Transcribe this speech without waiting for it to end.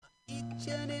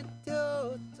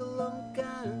Chanito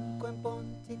tulongkan kuen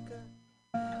pontika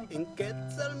in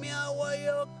quetzal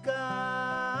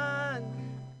miahuayocan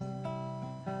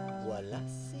wala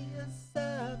siya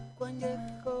sa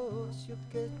cuanyejo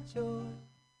siuquechol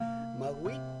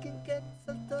mawikin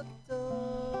quetzal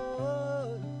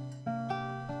totol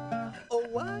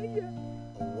Owaye,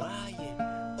 owaye,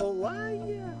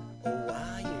 owaye,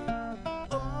 owaye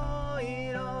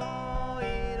Oiro,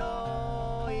 oiro,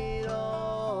 oiro,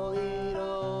 oiro,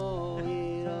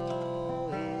 oiro,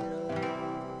 oiro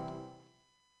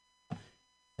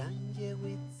Sanje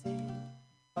witzin,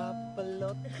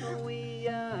 papalot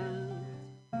huiyan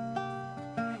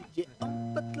Ye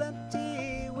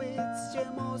ompatlanti witz, ye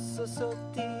moso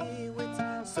soti witz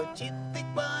Sochitik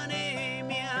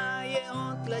panemia, ye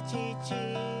ontla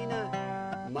chichina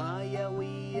Maya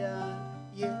wia,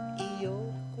 ye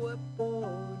iyo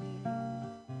cueponi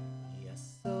Ya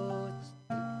sochitik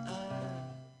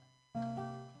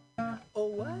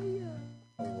Owaya,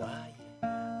 owaya,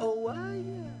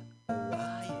 owaya,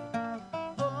 owaya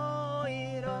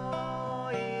Oiro,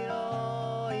 oiro,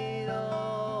 oiro,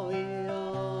 oiro,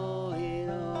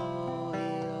 oiro,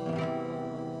 oiro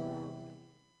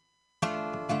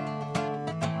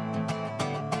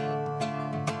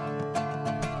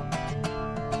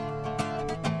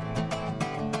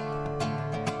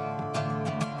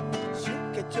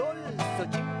Xuquechol,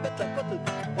 Xochipetlacotl,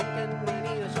 Oncan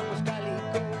Manillo, somos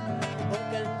Calico,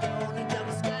 Oncan Yaoni,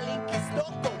 Tlaxcalin,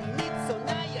 Quiztoco,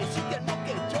 Mitzonaya,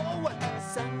 Xiquelmoquechoa,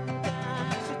 Sanca,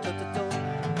 Xuchototo,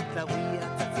 Tlahuia,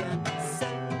 Tzatzian,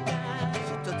 Sanca,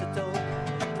 Xuchototo,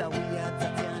 Tlahuia,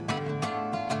 Tzatzian.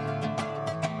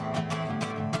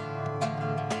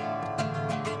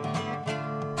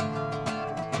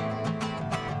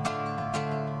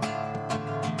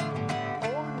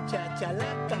 Oncha,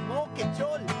 Chalaca,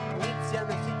 Moquechol,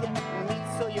 Mitziana, Xitia,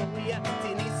 Mitzo, Llovía,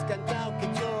 Tiniscantao,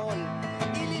 Quechol,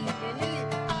 Ilili, Ilili,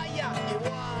 Aya,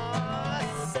 Iwa,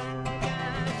 Sanca,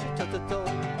 Xuchototo,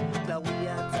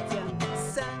 Tlahuia, Tzatzian,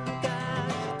 Sanca,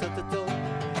 Xuchototo,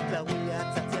 Tlahuia,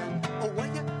 Tzatzian,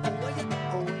 Owaya, Owaya,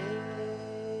 Owe.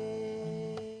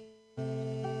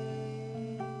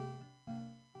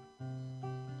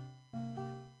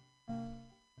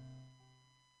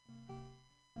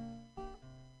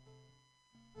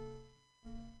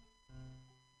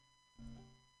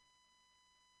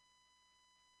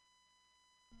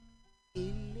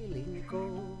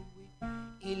 Ililingowi,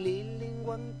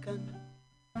 ililinguancan,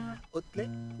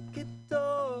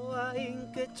 Otlequito,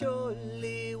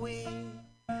 Ainquecholiwi,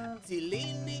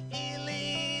 Tilini,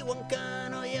 ili,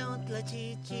 Huancano, Yautla,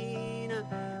 Chichina,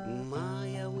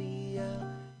 Mayawia,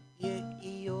 Ye,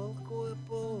 Iyo,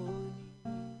 Cueponi,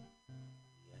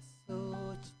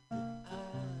 Yasochitl,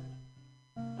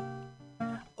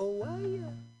 Owaya,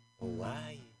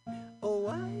 Owaye,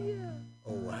 Owaye,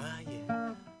 Owaye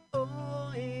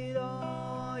Oiro,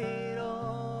 oiro,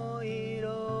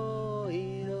 oiro,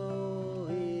 oiro,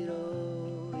 oiro,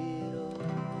 oiro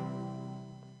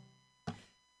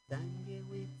Sanje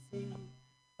witzin,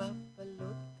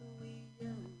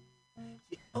 papalotuia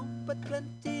Ye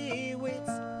ompatlanti witz,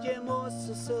 ye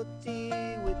moso soti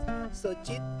witz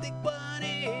Xochitik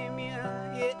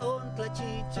panemia, ye ontla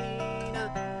chichina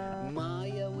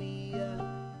Maya wia,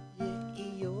 ye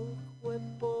iyo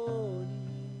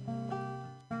hueponi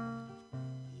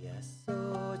Ya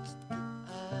sochitik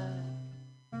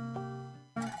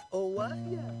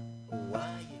Owaya,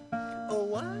 owaya,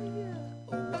 owaya,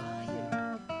 owaya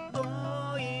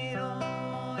Oiro,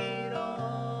 oiro,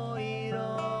 oiro,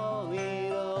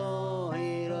 oiro,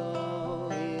 oiro,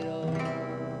 oiro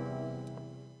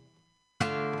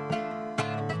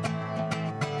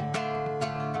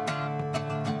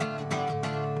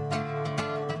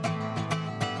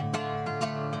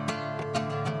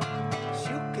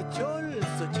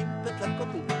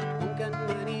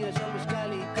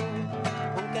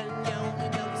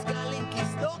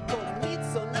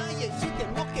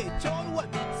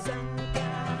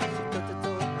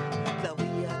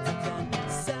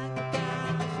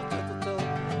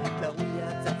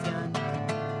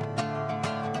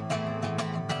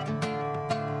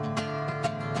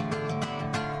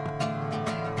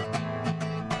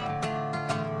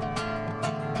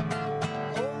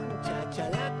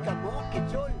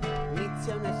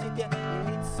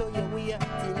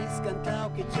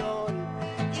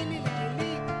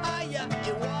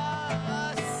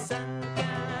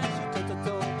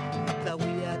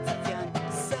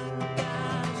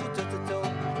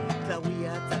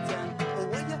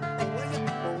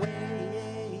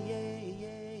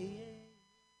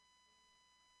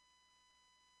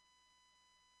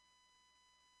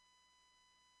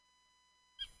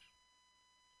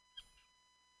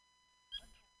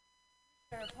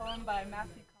A poem by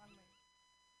Matthew Conley.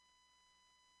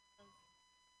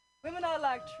 Women are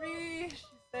like trees,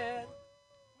 she said.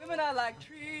 Women are like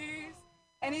trees.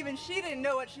 And even she didn't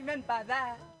know what she meant by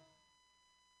that.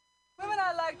 Women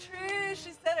are like trees,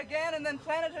 she said again, and then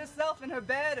planted herself in her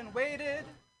bed and waited.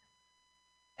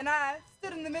 And I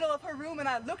stood in the middle of her room and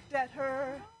I looked at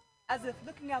her as if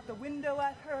looking out the window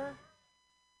at her,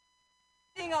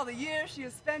 seeing all the years she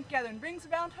has spent gathering rings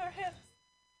around her hips,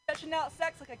 stretching out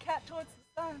sex like a cat towards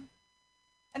the sun.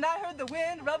 And I heard the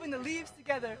wind rubbing the leaves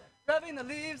together, rubbing the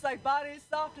leaves like bodies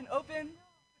soft and open.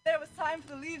 But there was time for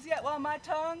the leaves yet while my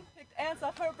tongue picked ants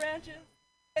off her branches.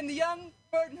 And the young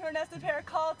bird in her nest of hair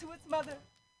called to its mother.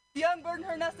 The young bird in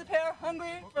her nest of hair,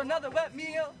 hungry for another wet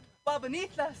meal, while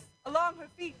beneath us, along her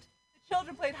feet, the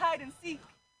children played hide and seek.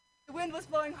 The wind was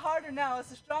blowing harder now as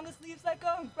the strongest leaves let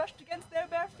go and brushed against their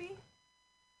bare feet.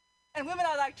 And women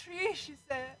are like trees, she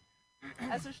said,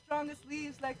 as her strongest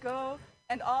leaves let go,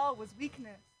 and all was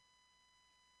weakness,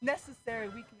 necessary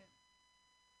weakness.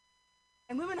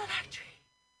 And women are like trees,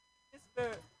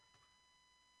 whispered,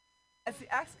 as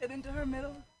the axe cut into her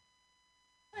middle.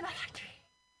 Women are like trees,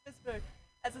 whispered,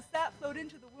 as the sap flowed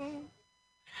into the womb.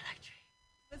 Women are like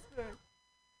trees, whispered,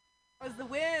 as the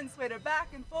wind swayed her back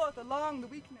and forth along the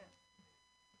weakness.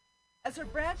 As her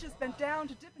branches bent down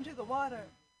to dip into the water,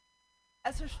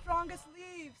 as her strongest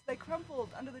leaves they crumpled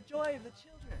under the joy of the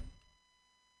children.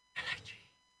 Like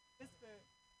trees, whispered,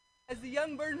 as the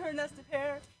young bird in her nest of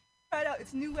hair spread out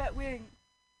its new wet wings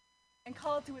and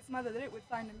called to its mother that it would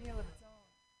find a meal of its own.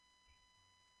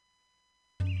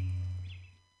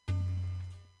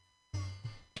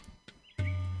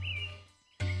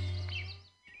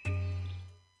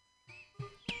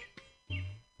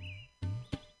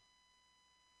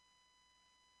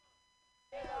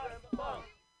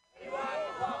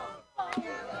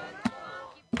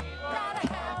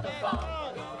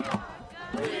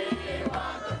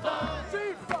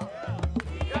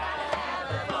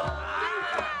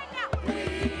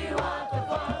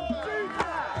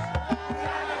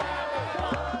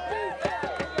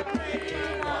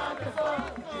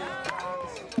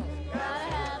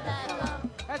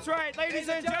 That's right, ladies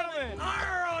and gentlemen.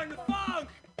 Arr on the funk!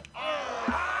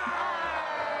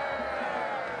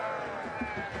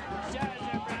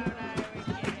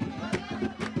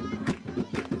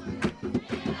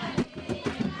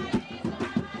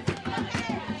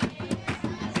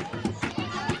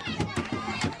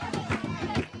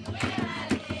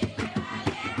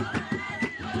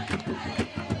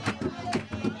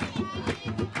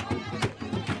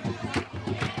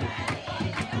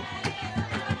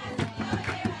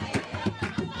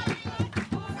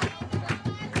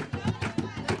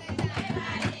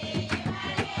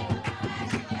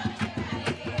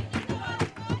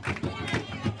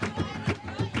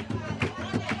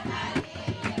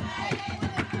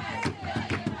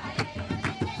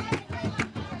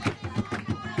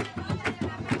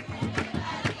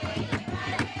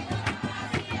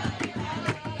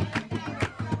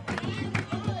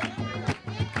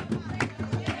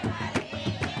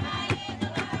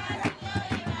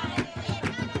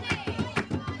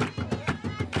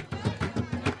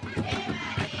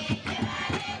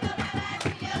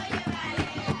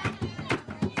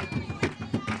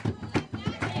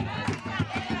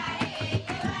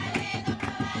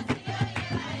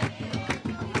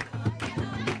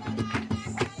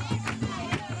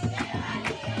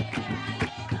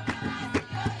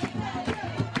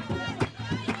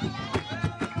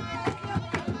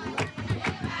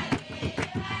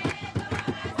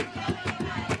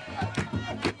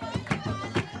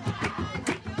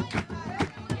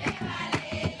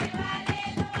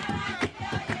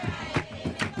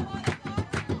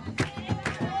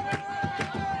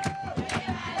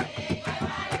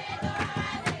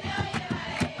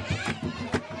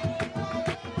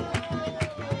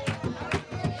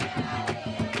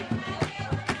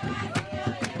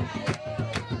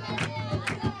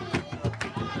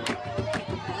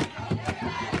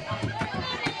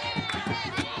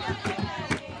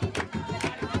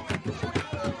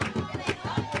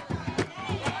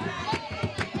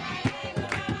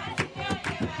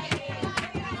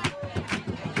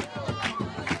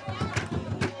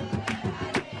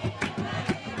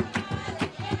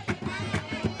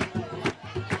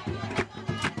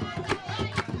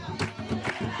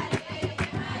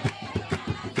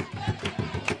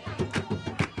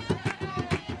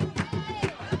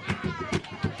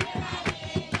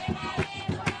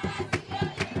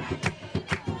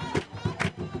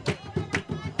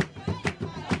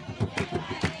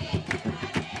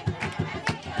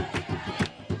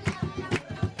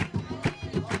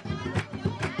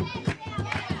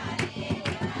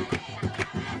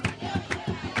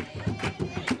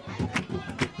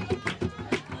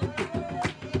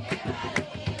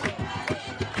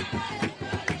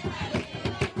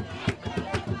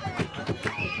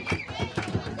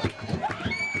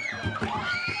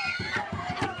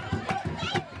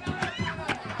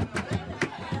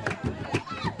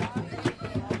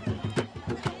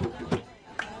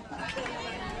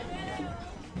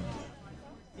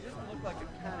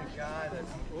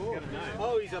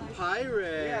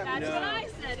 pirate. Yeah, That's no. what I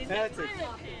said. He's That's a a-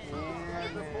 pirate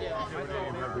pin.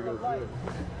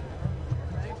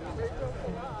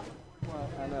 Well,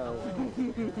 I know.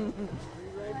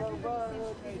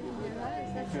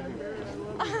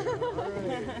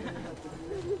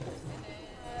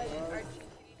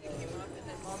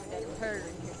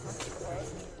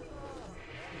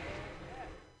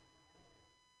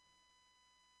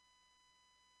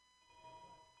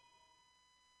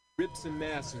 Rips and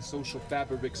mass and social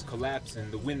fabrics collapsing.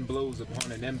 The wind blows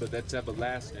upon an ember that's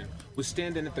everlasting. We're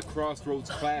standing at the crossroads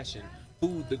clashing.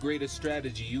 Food, the greatest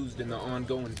strategy used in the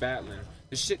ongoing battling.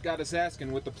 The shit got us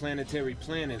asking what the planetary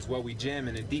plan is while we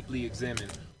jamming and deeply examine.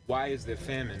 Why is there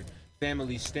famine?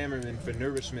 Families stammering for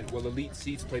nourishment while elite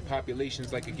seats play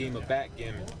populations like a game of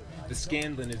backgammon. The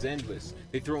scandalin is endless.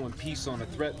 They throwing peace on a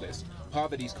threat list.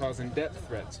 Poverty's causing death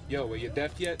threats. Yo, are you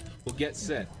deaf yet? Well, get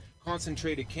set.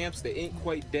 Concentrated camps that ain't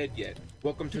quite dead yet.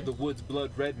 Welcome to the woods,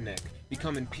 blood redneck.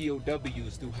 Becoming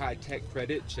POWs through high-tech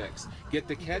credit checks. Get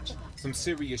the catch? Some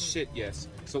serious shit, yes.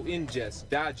 So ingest,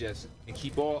 digest, and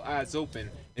keep all eyes open.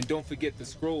 And don't forget the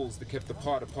scrolls that kept the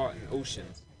part apart in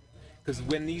oceans. Cause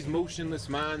when these motionless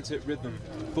minds hit rhythm,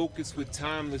 focus with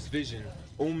timeless vision,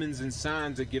 omens and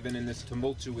signs are given in this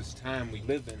tumultuous time we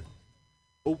live in.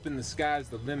 Open the sky's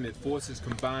the limit, forces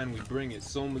combine, we bring it.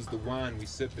 Soma's the wine, we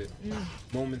sip it.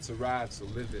 Moments arrive, so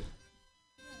live it.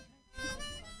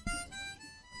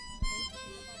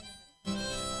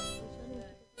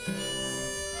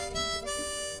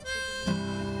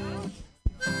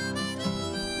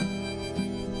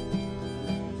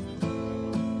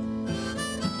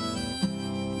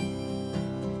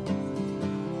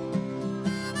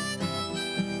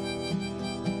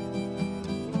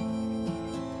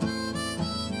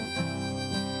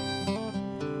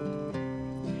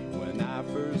 When I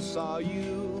first saw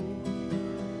you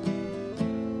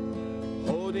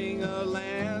holding a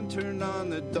lantern on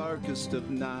the darkest of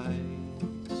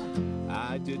nights,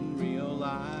 I didn't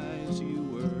realize you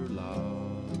were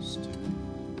lost too.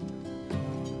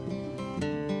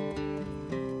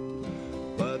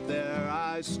 But there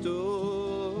I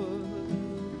stood,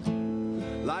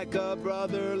 like a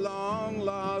brother long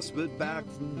lost but back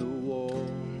from the war,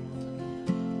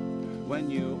 when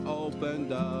you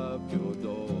opened up your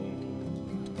door.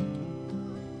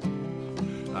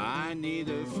 I need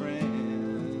a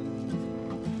friend,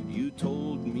 you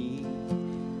told me,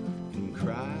 and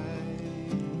cried.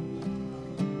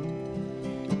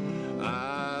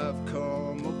 I've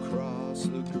come across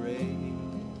the great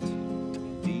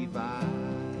divide.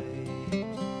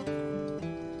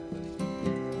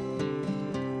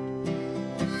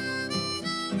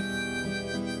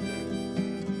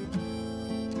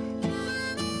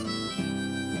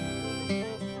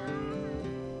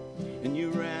 And you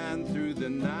ran through the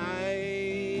night.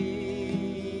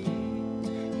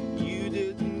 You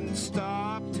didn't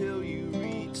stop till you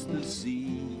reached the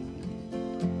sea,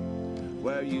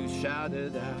 where you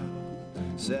shouted out,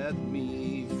 set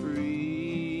me free.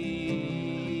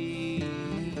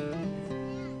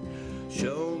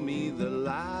 Show me the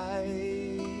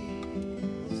lights.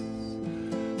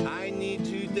 I need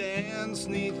to dance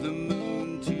 'neath the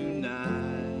moon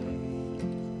tonight,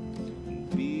 and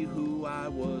be who I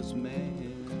was meant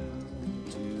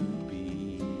to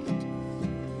be.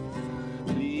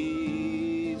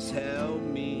 Please help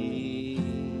me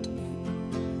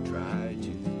try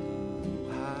to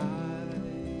hide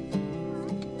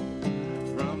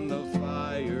from the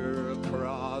fire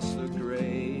across the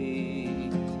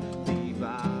great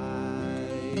divide.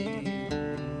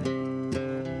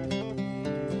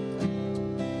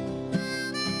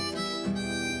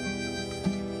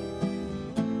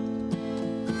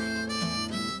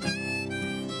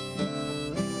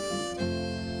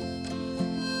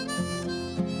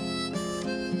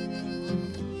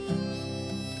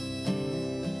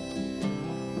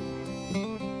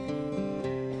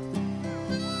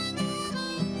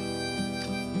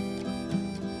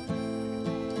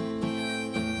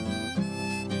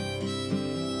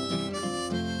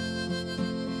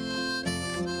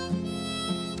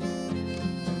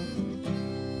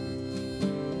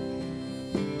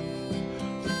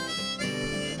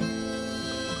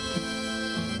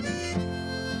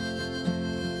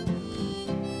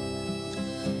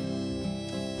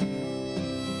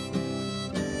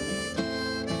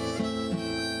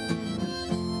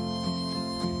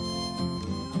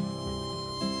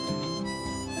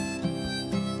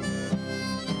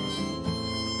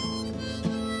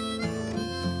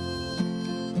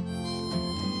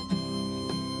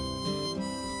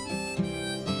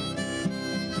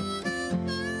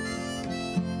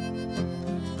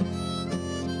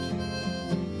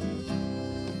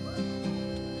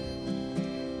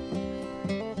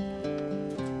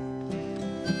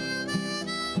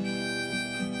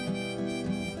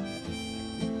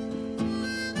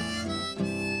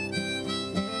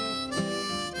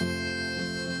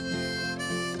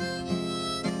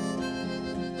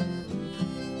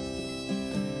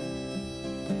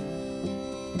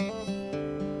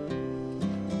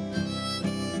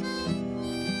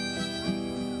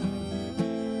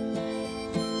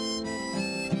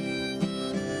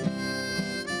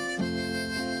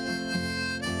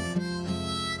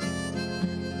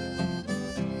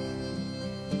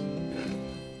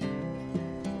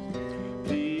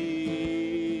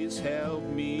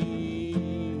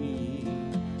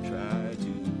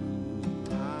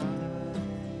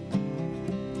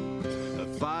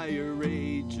 Fire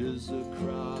rages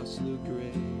across the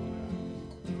great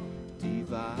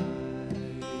divide.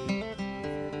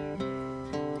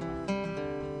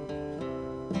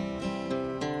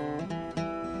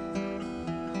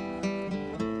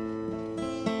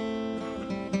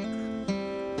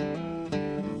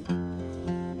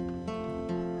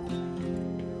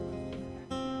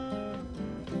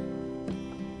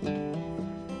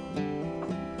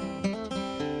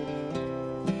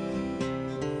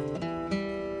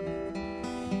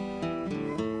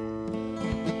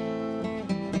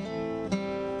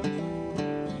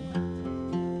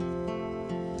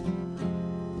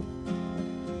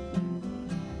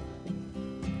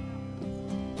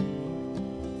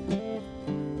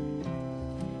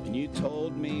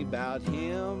 About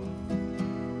him.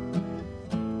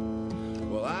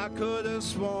 Well, I could have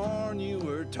sworn you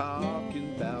were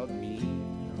talking about me,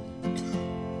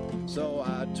 so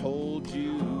I told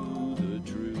you the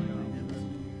truth.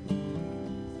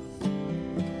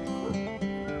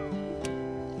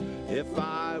 If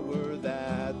I were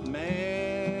that man,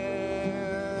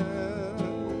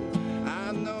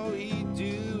 I know he'd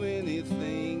do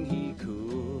anything he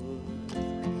could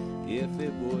if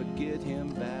it would get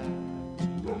him back.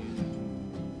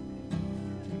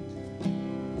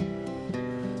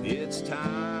 It's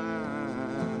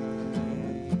time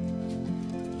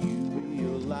you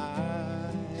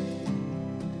realize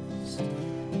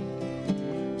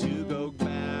to go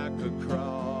back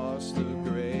across the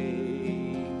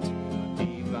great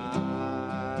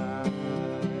divide.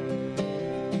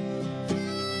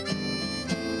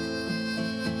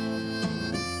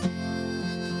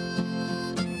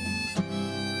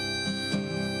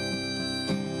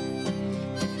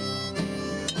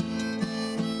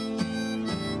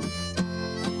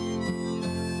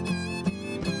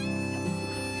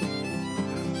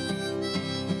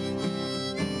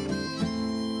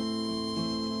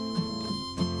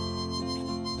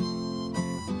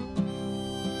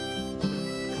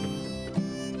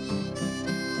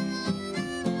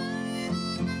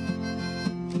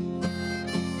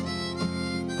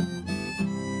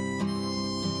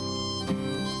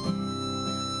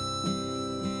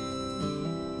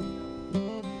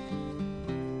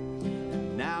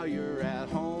 Now you're at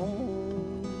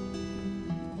home,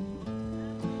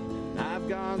 and I've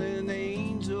got an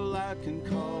angel I can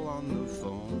call on the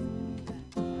phone.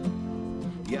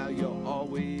 Yeah, you're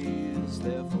always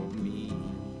there for me.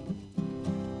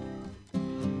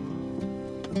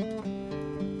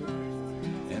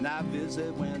 And I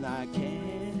visit when I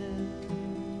can,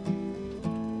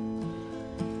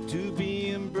 to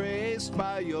be embraced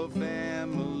by your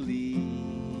family.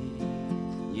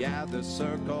 Yeah, the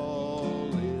circle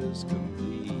is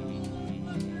complete.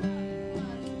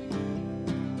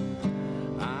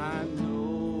 I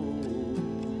know,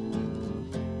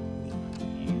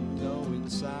 you know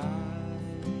inside,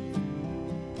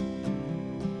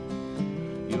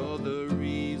 you're the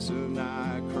reason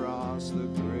I cross the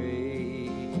great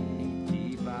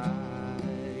divide.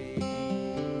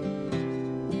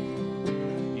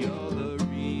 You're the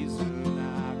reason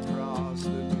I cross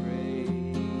the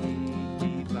great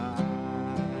divide.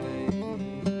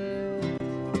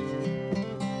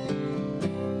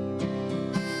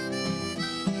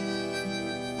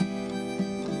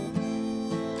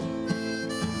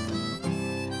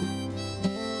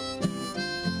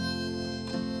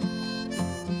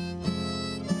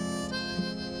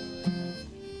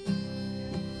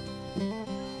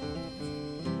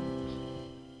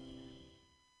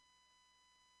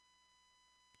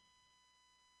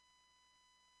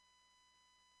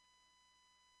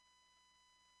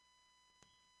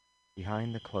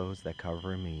 Behind the clothes that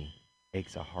cover me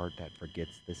aches a heart that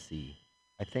forgets the sea.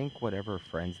 I think whatever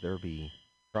friends there be,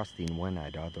 trusting when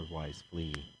I'd otherwise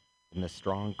flee, in the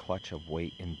strong clutch of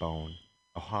weight and bone,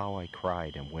 oh how I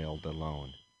cried and wailed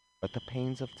alone. But the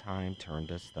pains of time turned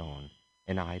to stone,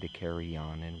 and I to carry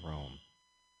on and roam.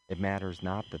 It matters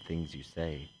not the things you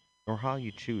say, nor how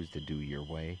you choose to do your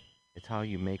way, it's how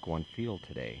you make one feel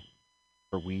today,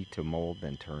 for we to mold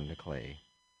then turn to clay.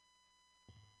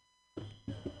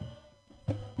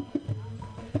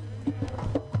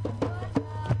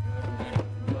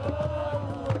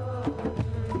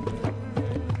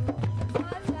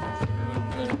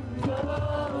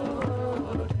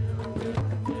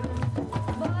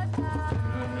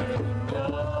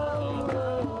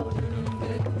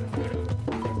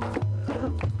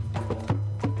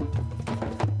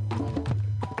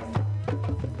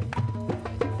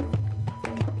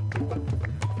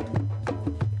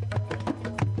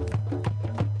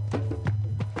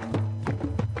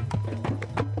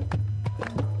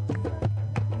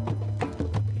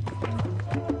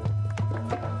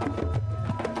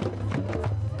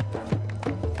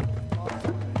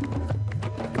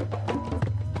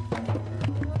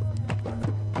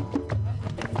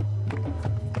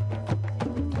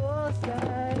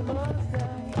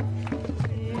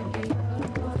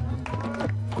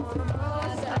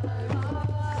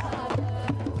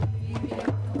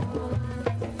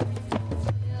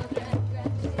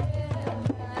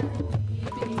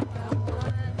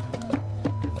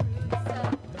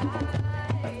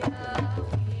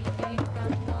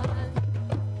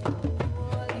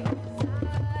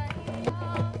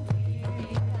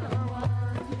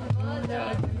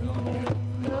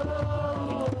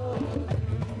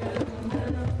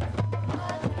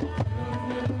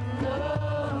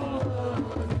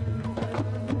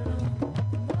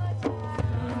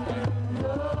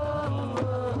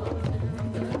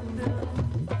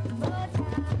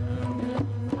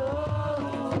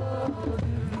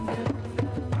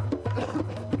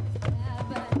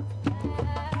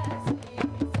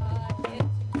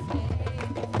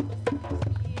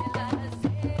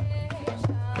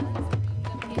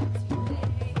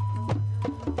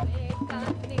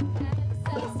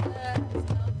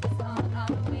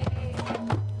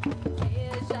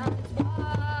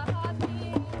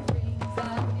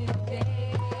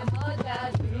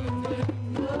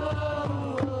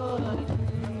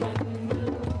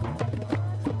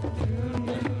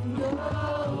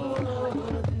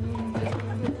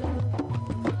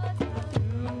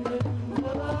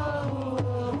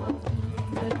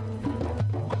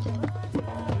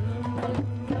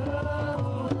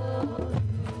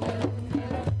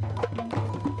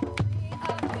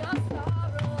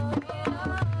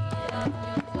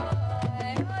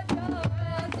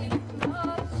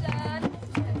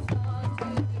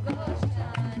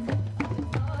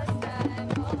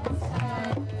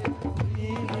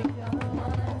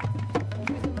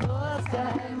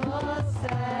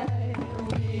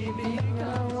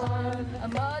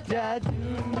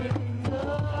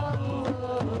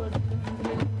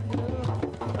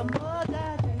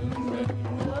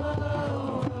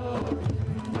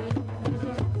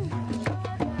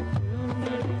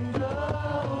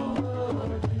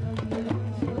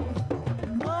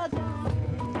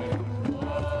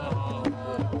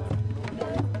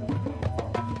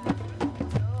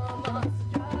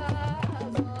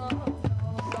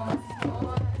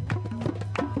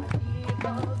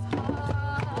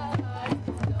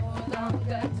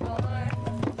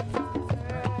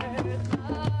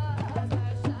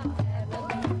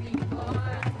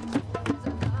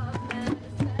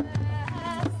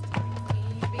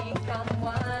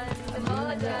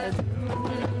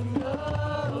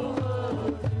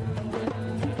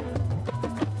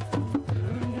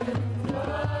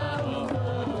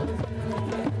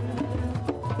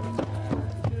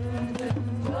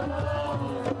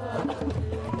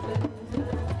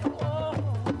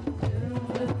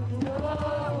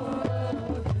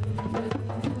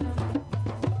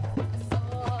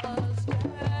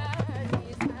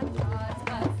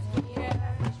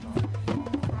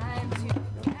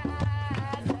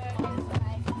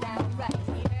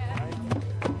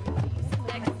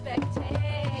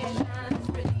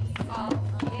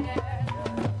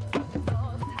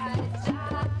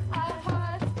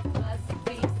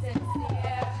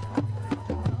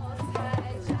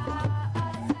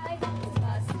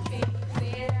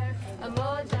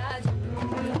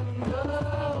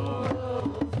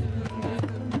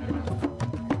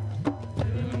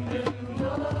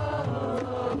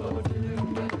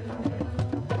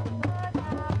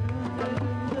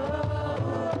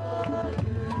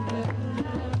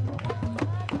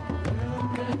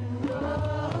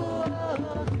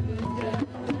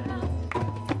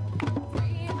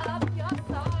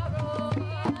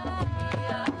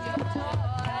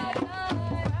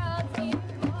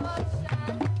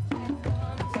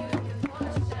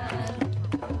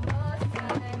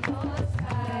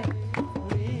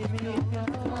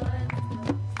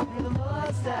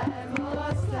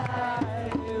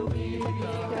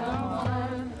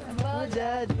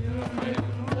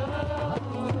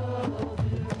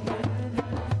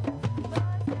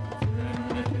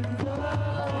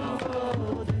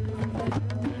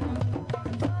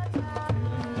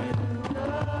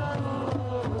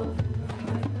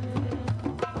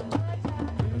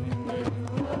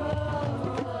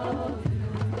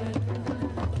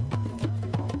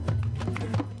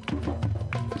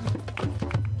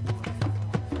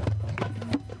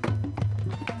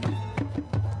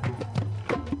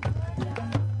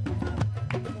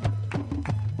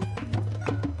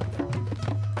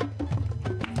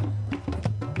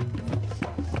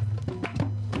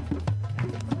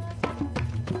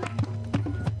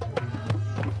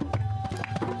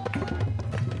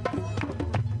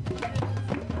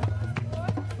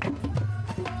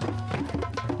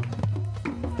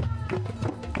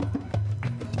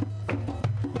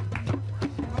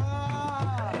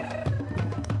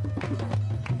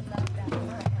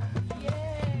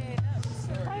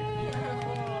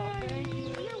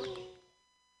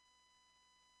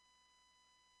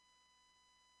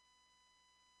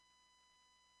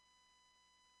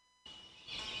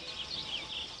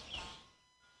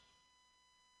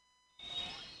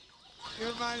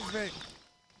 It reminds me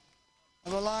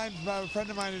of a line by a friend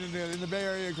of mine in the Bay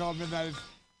Area called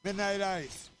Midnight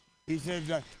Ice. He says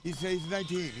he's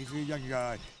 19. He's a young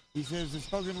guy. He says the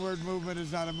spoken word movement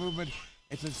is not a movement.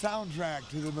 It's a soundtrack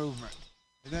to the movement.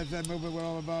 And that's that movement we're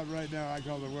all about right now. I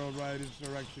call the worldwide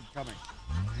insurrection coming.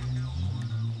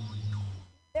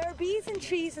 There are bees and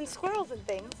trees and squirrels and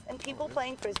things, and people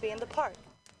playing frisbee in the park.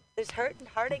 There's hurt and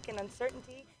heartache and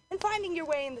uncertainty, and finding your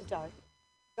way in the dark.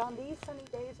 But on these sunny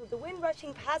days, with the wind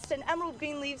rushing past and emerald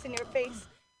green leaves in your face,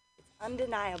 it's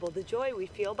undeniable the joy we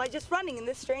feel by just running in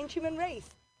this strange human race.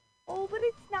 Oh, but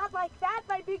it's not like that,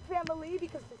 my big family,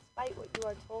 because despite what you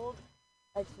are told,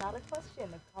 life's not a question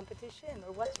of competition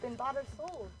or what's been bought or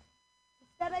sold.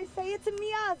 Instead, I say it's a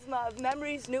miasma of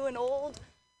memories new and old,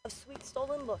 of sweet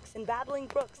stolen looks and babbling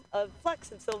brooks, of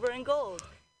flux of silver and gold.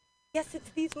 Yes, it's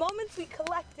these moments we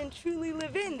collect and truly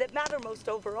live in that matter most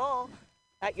overall.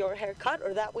 Not your haircut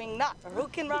or that wing nut or who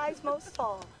can rise most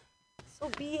tall. So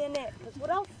be in it, because what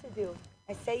else to do?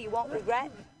 I say you won't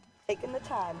regret taking the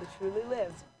time to truly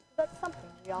live. That's something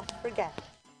we often forget.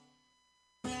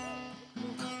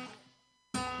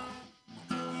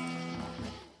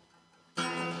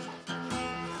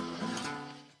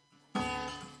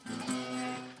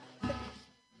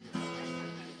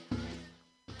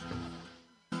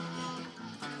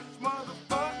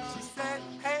 Motherfucker, she said,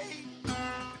 hey,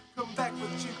 come back,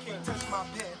 but you can't touch my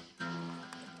pen.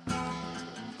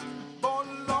 Born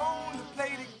alone to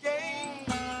play the game,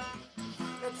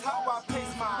 that's how I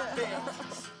place my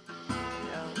bets.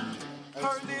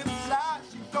 Her lips lie,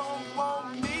 she don't want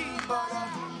me, but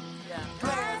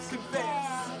glad to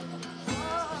confess.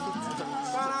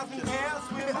 Found out some ass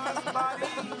with my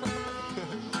body.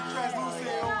 Dressed me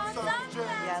say on some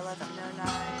dress. Yeah, I left in 09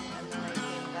 and then I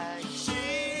came back. She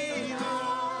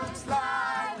looks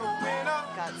like a winner.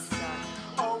 Got stuck.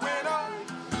 A winner.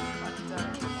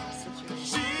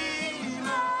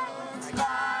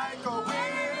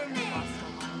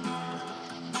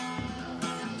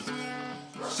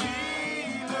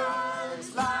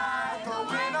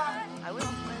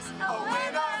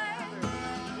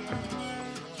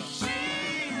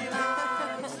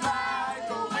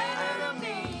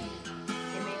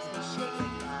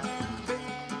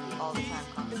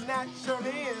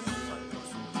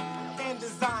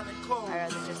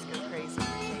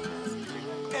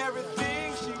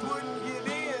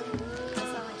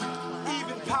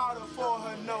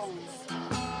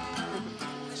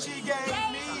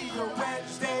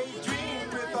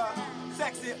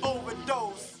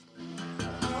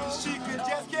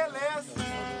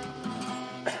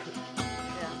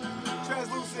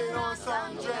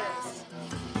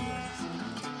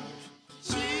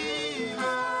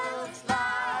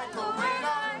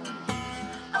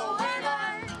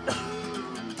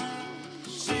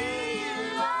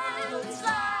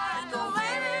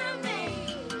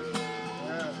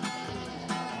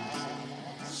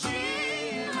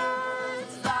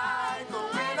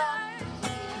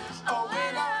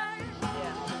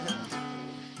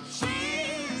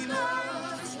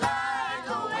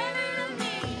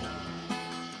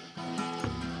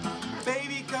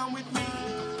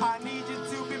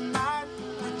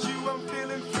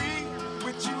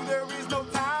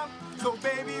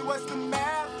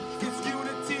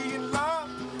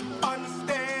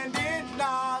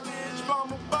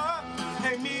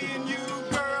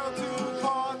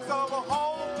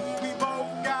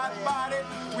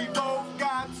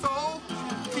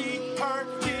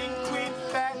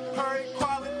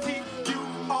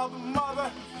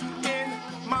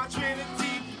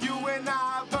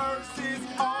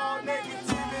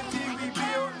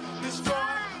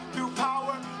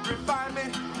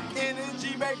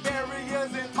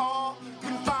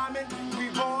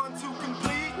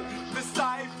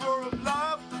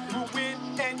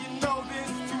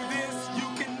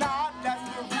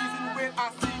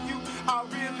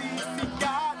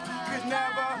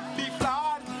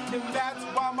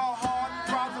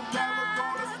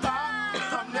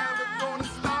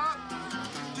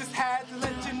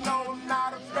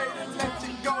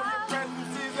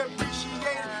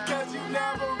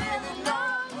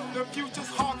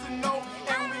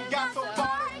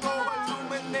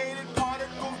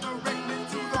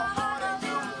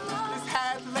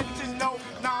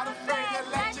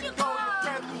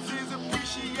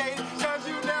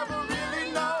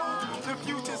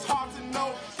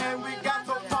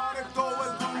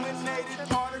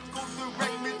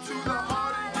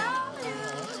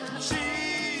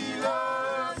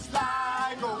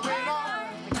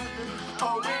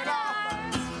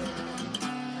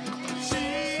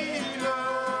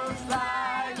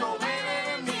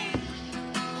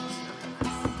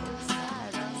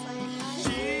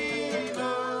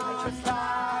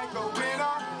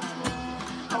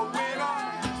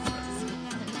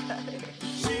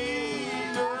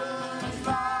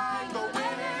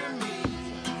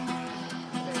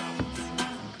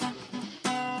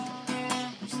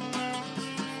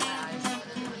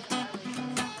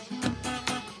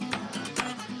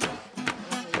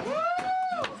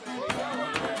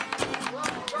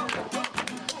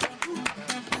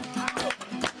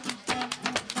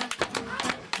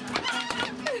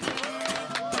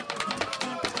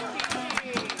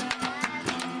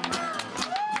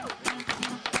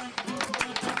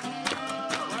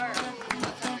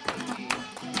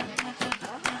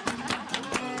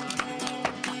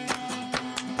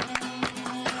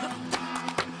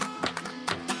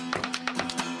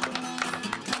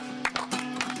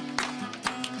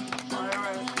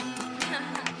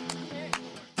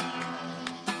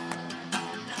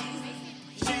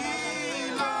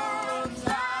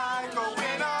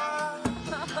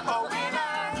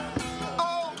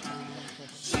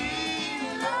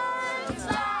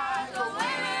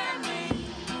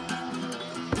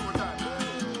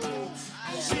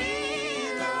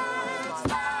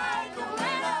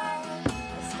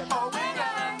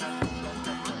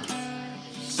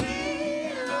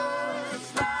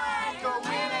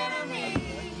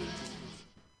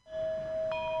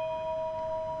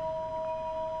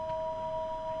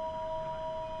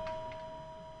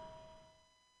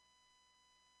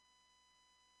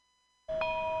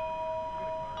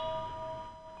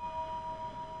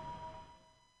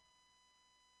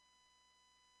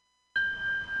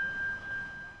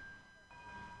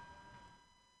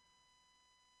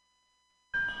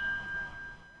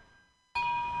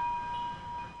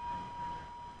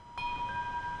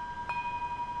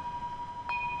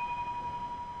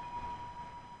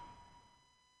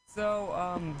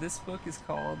 This book is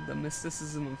called The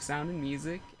Mysticism of Sound and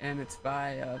Music, and it's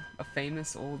by a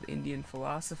famous old Indian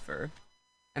philosopher.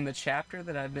 And the chapter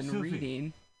that I've been Sufi.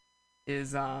 reading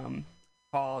is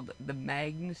called The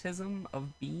Magnetism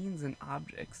of Beings and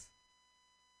Objects.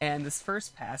 And this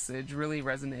first passage really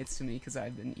resonates to me because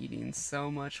I've been eating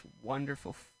so much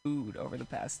wonderful food over the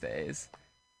past days.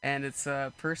 And it's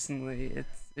personally,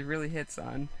 it really hits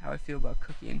on how I feel about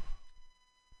cooking.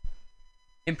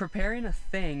 In preparing a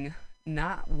thing,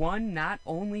 not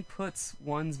only puts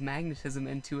one's magnetism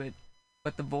into it,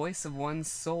 but the voice of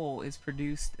one's soul is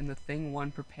produced in the thing one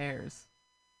prepares.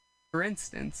 For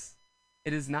instance,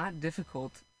 it is not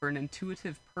difficult for an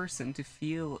intuitive person to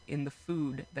feel in the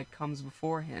food that comes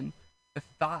before him the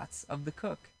thoughts of the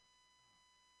cook.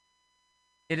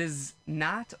 It is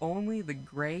not only the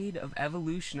grade of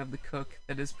evolution of the cook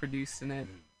that is produced in it,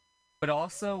 but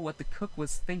also what the cook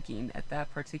was thinking at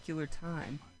that particular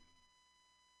time.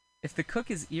 If the cook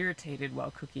is irritated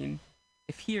while cooking,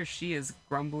 if he or she is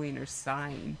grumbling or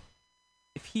sighing,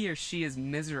 if he or she is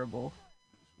miserable,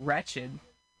 wretched,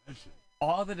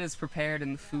 all that is prepared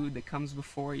in the food that comes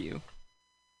before you.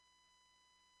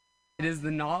 It is the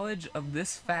knowledge of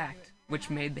this fact which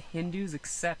made the Hindus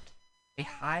accept a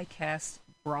high caste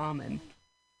Brahmin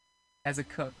as a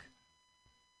cook.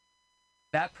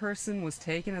 That person was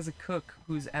taken as a cook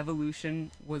whose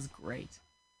evolution was great,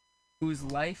 whose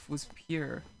life was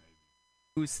pure,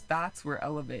 whose thoughts were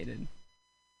elevated.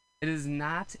 It is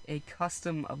not a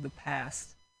custom of the past.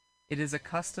 It is a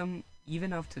custom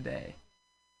even of today.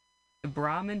 The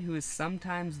Brahmin who is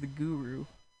sometimes the guru,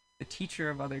 the teacher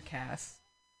of other castes,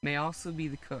 may also be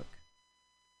the cook.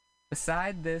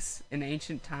 Beside this, in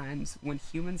ancient times, when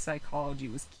human psychology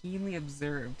was keenly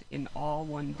observed in all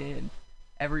one did,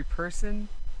 every person,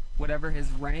 whatever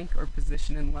his rank or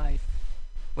position in life,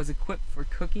 was equipped for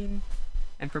cooking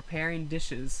and preparing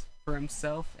dishes for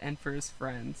himself and for his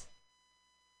friends.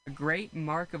 A great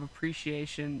mark of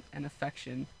appreciation and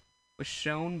affection was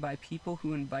shown by people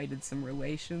who invited some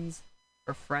relations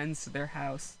or friends to their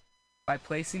house by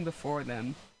placing before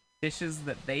them dishes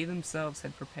that they themselves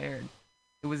had prepared.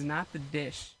 It was not the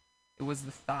dish, it was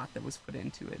the thought that was put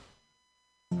into it.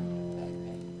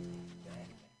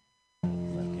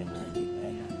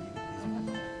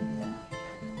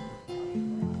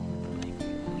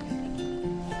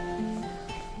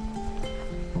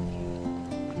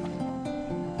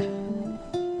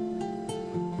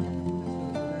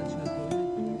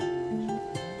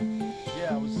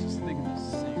 Yeah, I was just thinking the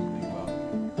same thing about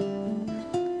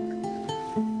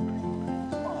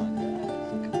Come on, guys.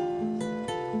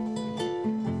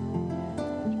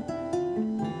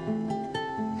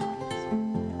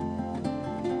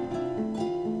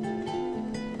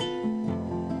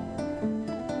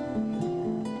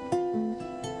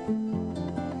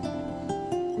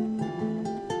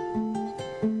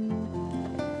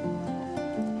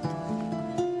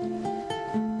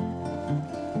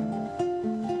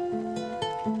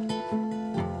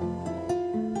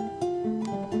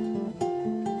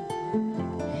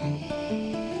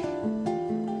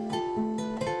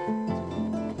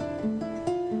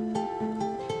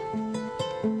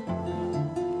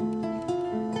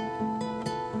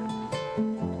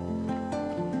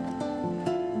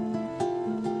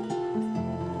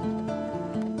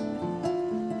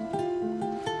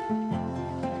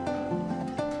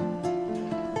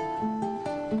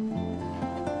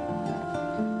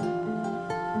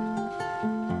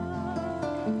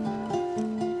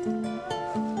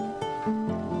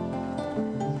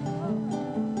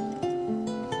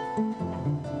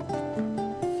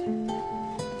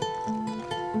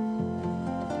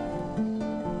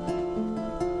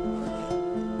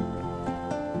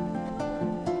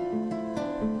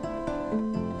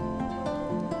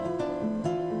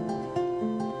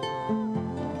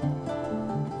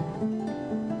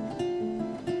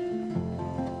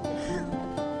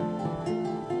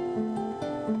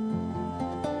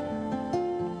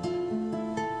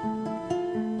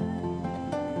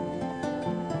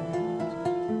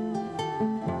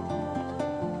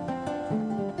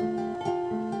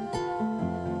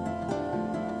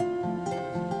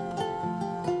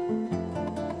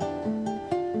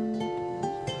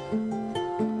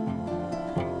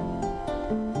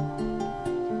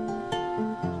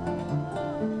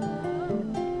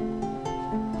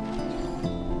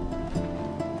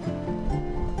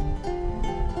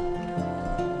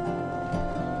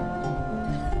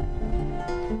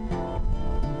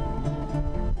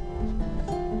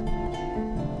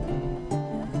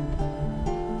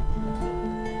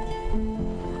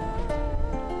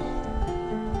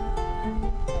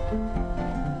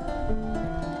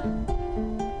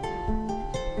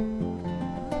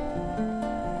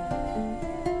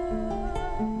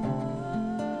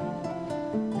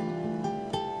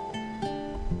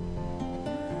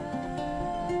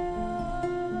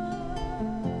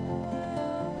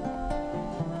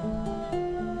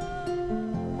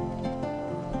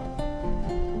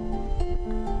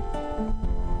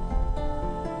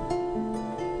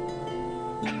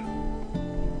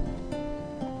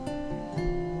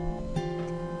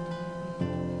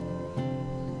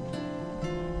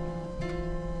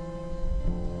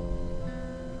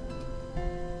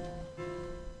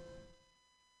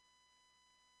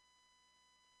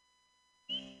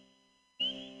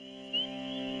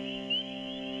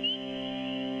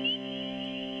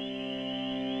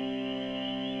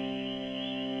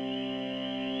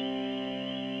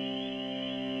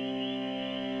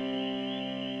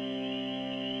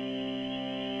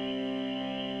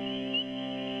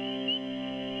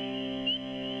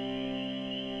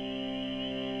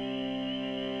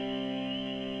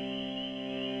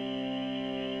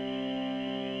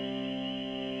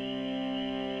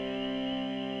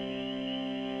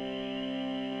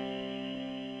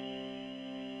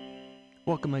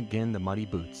 Welcome again to Muddy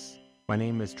Boots. My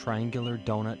name is Triangular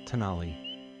Donut Tenali,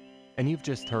 and you've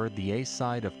just heard the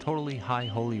A-side of Totally High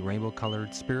Holy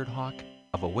Rainbow-Colored Spirit Hawk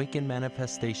of Awakened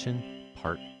Manifestation,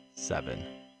 Part 7.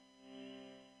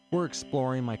 We're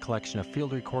exploring my collection of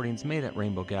field recordings made at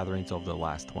rainbow gatherings over the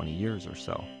last 20 years or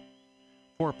so.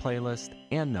 For a playlist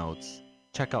and notes,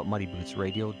 check out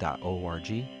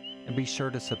muttybootsradio.org and be sure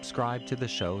to subscribe to the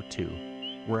show too,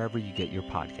 wherever you get your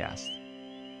podcasts.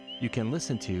 You can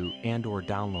listen to and or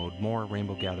download more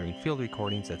Rainbow Gathering field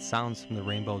recordings at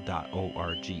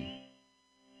soundsfromtherainbow.org.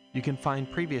 You can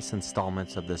find previous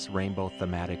installments of this Rainbow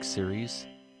thematic series,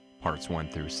 parts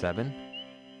 1 through 7,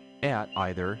 at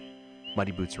either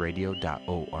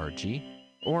muttybootsradio.org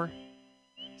or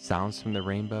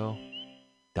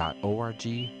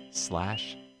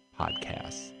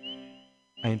soundsfromtherainbow.org/podcasts.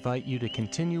 I invite you to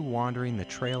continue wandering the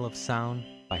trail of sound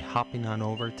by hopping on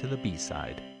over to the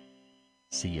B-side.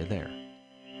 See you there.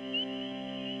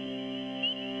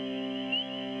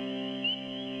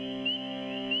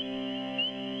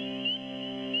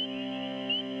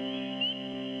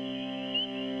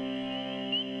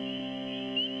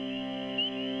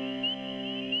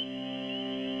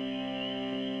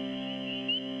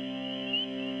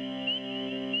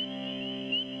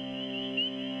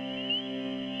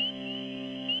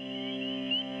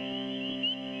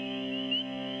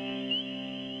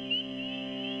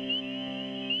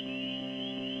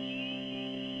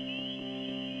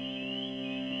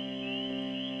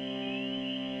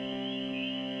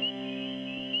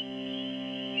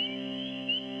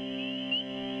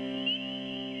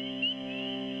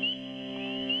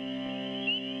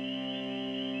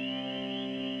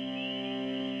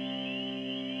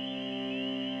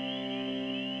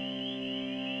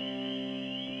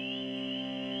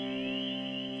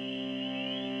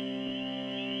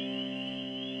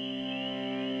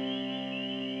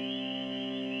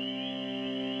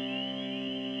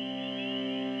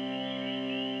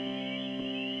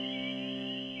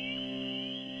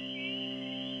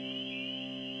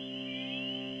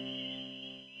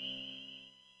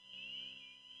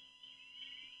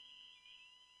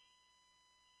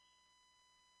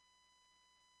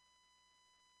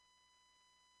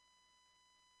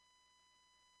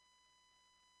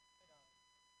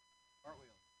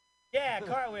 Yeah,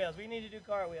 cartwheels. We need to do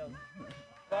cartwheels.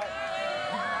 But, no.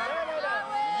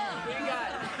 We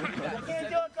got it. I can't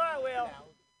do a cartwheel.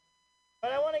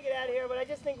 But I want to get out of here, but I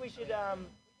just think we should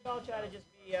all try to just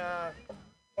be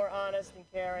more honest and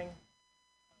caring.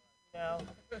 You know,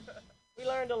 we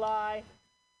learn to lie.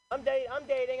 I'm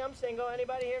dating. I'm single.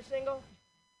 Anybody here single?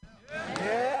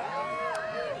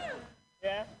 Yeah.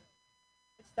 Yeah?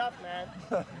 It's tough, man.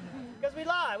 Because we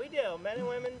lie. We do. Men and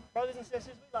women, brothers and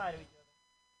sisters, we lie to each other.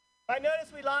 I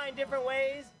noticed we lie in different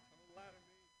ways.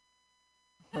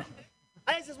 I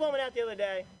asked this woman out the other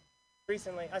day,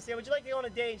 recently. I said, would you like to go on a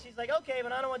date? And she's like, okay,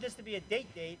 but I don't want this to be a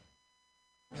date.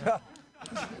 Not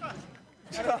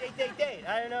a date.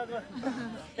 I don't know.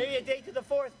 Maybe a date to the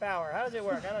fourth power. How does it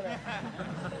work? I don't know.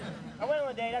 I went on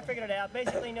a date. I figured it out.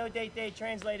 Basically, no date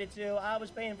translated to I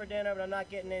was paying for dinner, but I'm not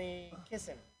getting any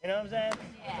kissing. You know what I'm saying?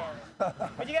 Yeah.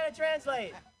 But you got to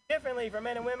translate differently for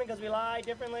men and women because we lie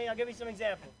differently. I'll give you some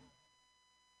examples.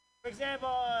 For example,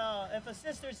 if a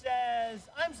sister says,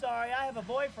 I'm sorry, I have a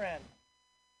boyfriend.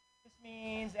 This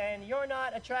means, and you're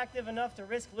not attractive enough to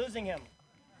risk losing him.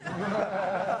 Yeah.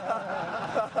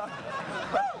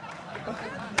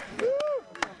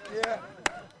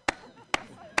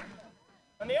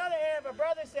 On the other hand, if a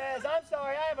brother says, I'm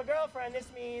sorry, I have a girlfriend,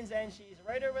 this means, and she's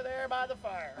right over there by the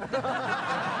fire.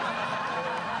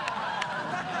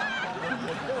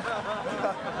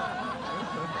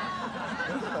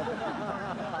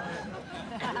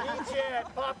 Eat shit,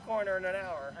 popcorner in an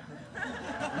hour.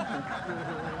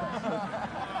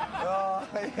 Oh,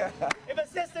 yeah. If a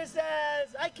sister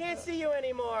says, I can't see you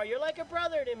anymore, you're like a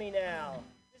brother to me now.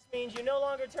 This means you no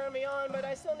longer turn me on, but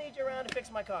I still need you around to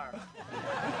fix my car.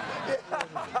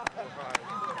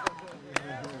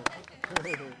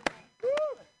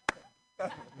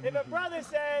 If a brother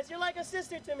says, you're like a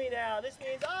sister to me now, this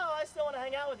means, oh, I still want to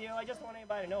hang out with you, I just don't want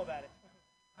anybody to know about it.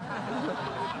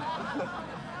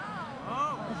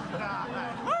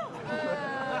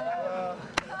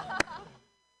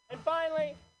 And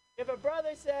finally, if a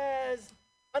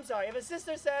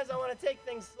sister says, I want to take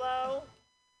things slow,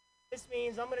 this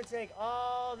means I'm going to take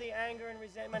all the anger and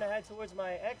resentment I had towards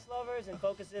my ex-lovers and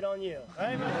focus it on you.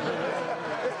 Right?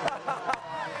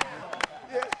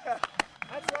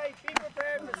 That's right. Be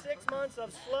prepared for 6 months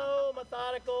of slow,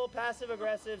 methodical,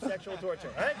 passive-aggressive sexual torture.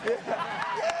 Right?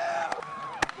 Yeah.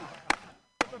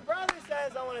 If a brother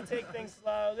says, I want to take things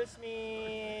slow. This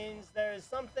means there's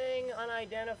something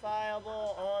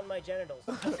unidentifiable on my genitals.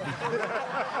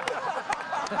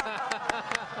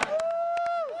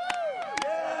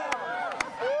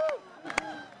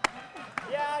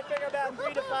 Yeah, I figure about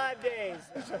 3 to 5 days.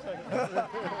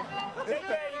 Take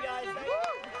care, you guys. Thank you.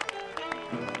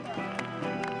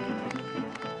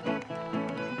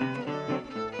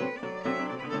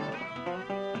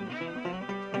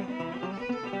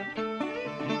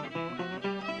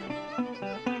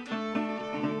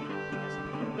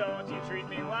 Don't you treat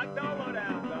me like the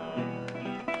lowdown dog.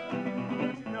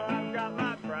 Don't you know I've got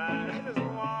my pride? I just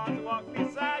want to walk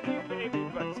beside you, baby.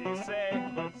 But you say,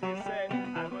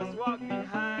 I must walk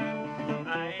behind.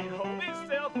 I ain't holding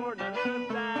still for none of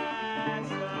that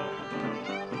stuff.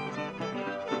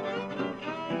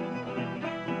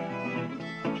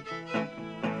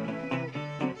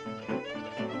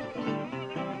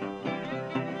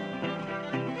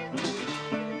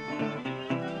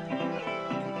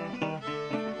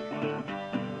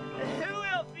 Who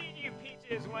will feed you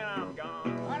peaches when I'm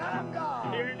gone? When I'm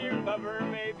gone. Your new lover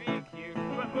may be cute,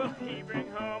 but will he bring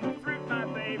home a fruit, my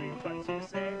baby? What you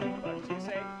say?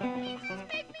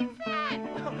 Make me fat.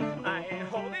 I ain't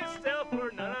holding still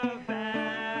for none of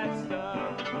that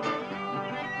stuff.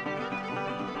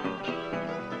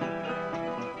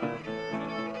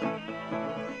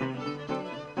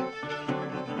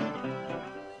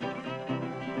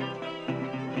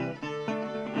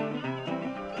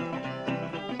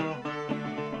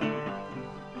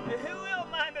 Who will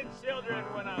mind the children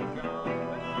when I'm gone?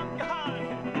 When I'm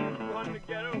gone, want to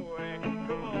get away.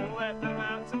 Who will let them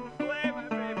out to play, my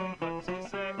baby? What you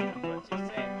say?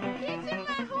 It's in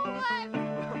my whole life.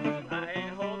 I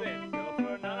ain't holding still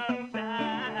for none of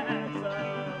that stuff.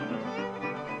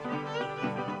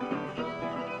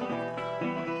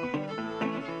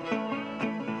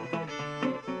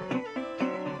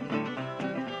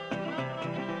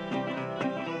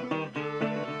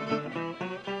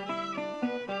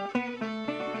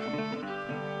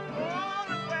 On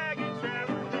the wagon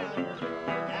traveling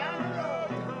down the road,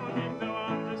 don't you know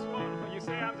I'm just one? You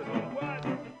say I'm just one what?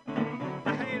 I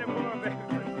ain't a poor baby,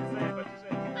 but you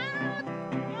say,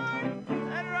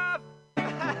 and rough. It's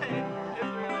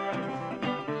really rough.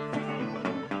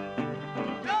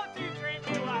 Don't you treat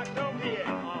me like no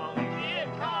Vietcong.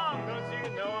 Vietcong, don't you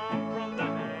know I'm from the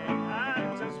hang? I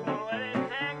just wanna let it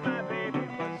hang, my baby.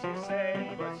 What you say?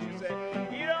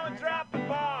 You don't drop the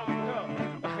bomb, no.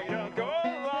 You don't go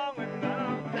along with none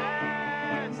of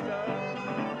that stuff.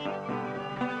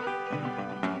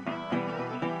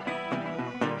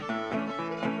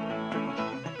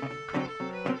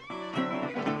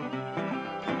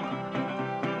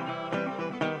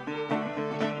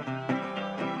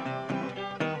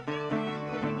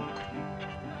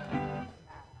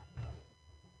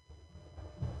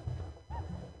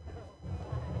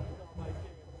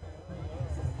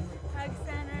 Hug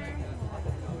center.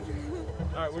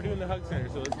 All right, we're doing the hug center,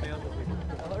 so let's nail the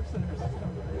hug center.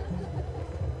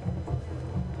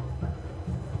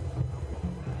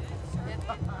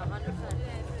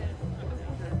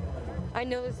 I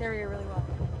know this area really well.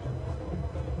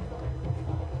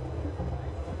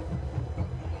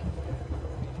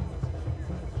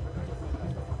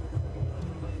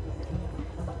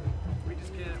 We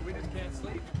just can't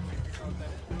sleep.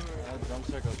 Drum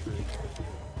circle tree.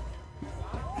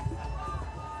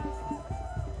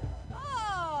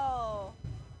 Oh!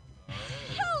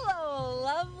 Hello,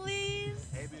 lovelies.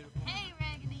 Hey, beautiful. Hey,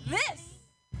 Raggedy. This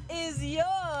is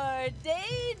your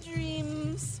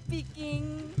daydream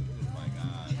speaking. Oh my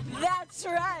God. That's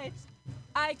right.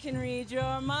 I can read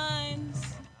your minds.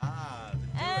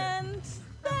 And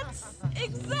that's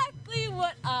exactly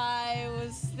what I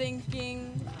was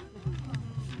thinking.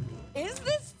 Is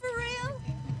this for real?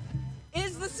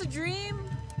 Is this a dream?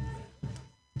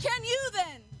 Can you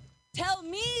then tell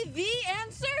me the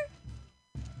answer?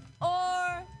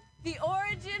 Or the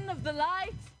origin of the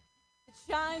light that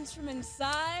shines from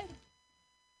inside?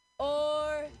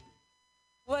 Or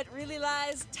what really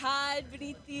lies tied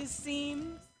beneath these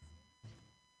seams?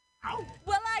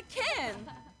 Well, I can.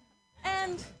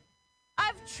 And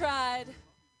I've tried.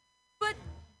 But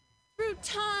through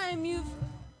time, you've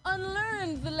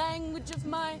unlearned the language of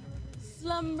my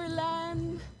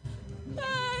slumberland.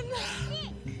 And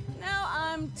now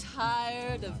I'm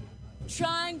tired of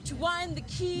trying to wind the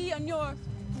key on your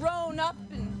grown up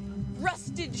and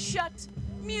rusted shut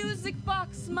music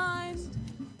box mind.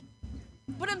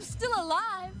 But I'm still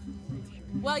alive,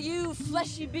 while you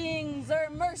fleshy beings are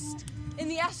immersed in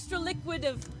the astral liquid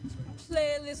of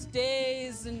playless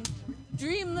days and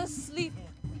dreamless sleep.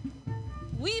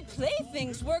 We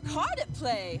playthings work hard at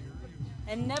play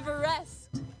and never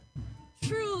rest.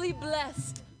 truly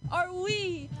blessed are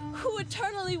we who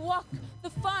eternally walk the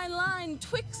fine line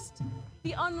twixt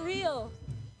the unreal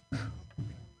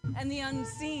and the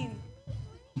unseen,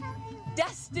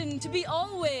 destined to be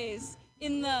always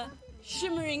in the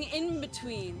shimmering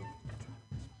in-between,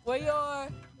 where your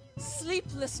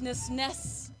sleeplessness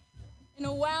nests in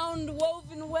a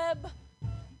woven web,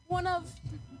 one of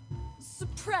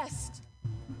suppressed,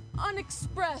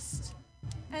 unexpressed,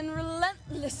 and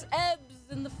relentless ebbs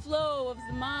in the flow of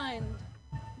the mind.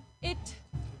 It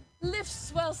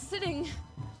lifts while sitting,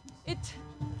 it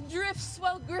drifts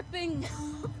while gripping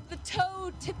the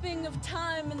toe tipping of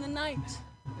time in the night.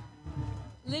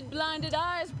 Lid-blinded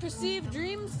eyes perceive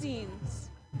dream scenes.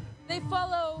 They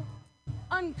follow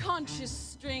unconscious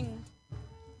string.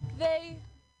 They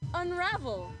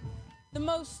unravel the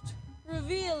most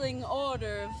revealing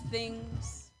order of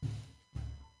things.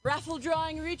 Raffle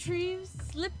drawing retrieves,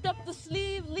 slipped up the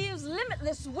sleeve, leaves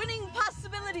limitless winning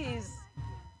possibilities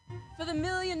for the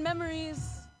million memories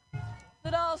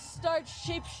that all start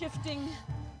shape-shifting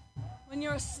when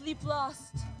you're sleep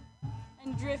lost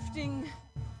and drifting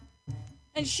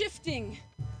and shifting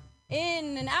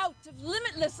in and out of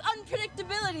limitless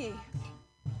unpredictability,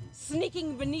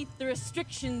 sneaking beneath the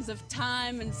restrictions of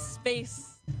time and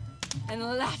space and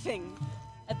laughing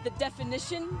at the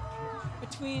definition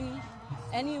between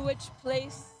any which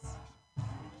place.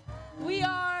 We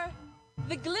are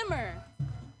the glimmer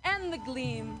and the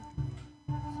gleam.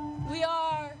 We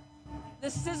are the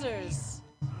scissors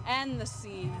and the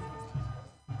seam.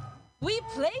 We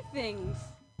play things.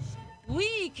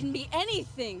 We can be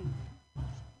anything.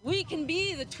 We can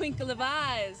be the twinkle of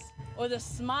eyes or the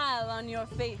smile on your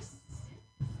face.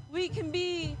 We can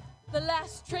be the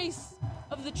last trace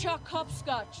of the chalk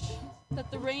hopscotch that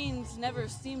the rains never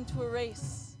seem to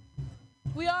erase.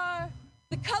 We are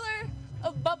the color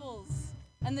of bubbles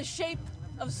and the shape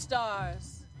of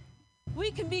stars.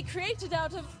 We can be created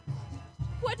out of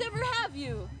whatever have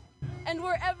you, and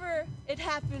wherever it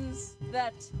happens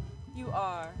that you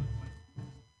are.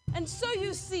 And so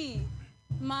you see,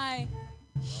 my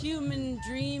human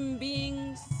dream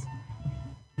beings,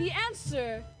 the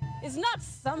answer is not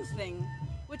something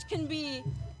which can be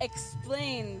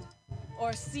explained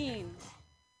or seen.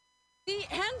 The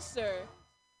answer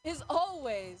is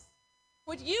always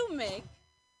what you make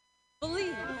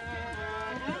believe.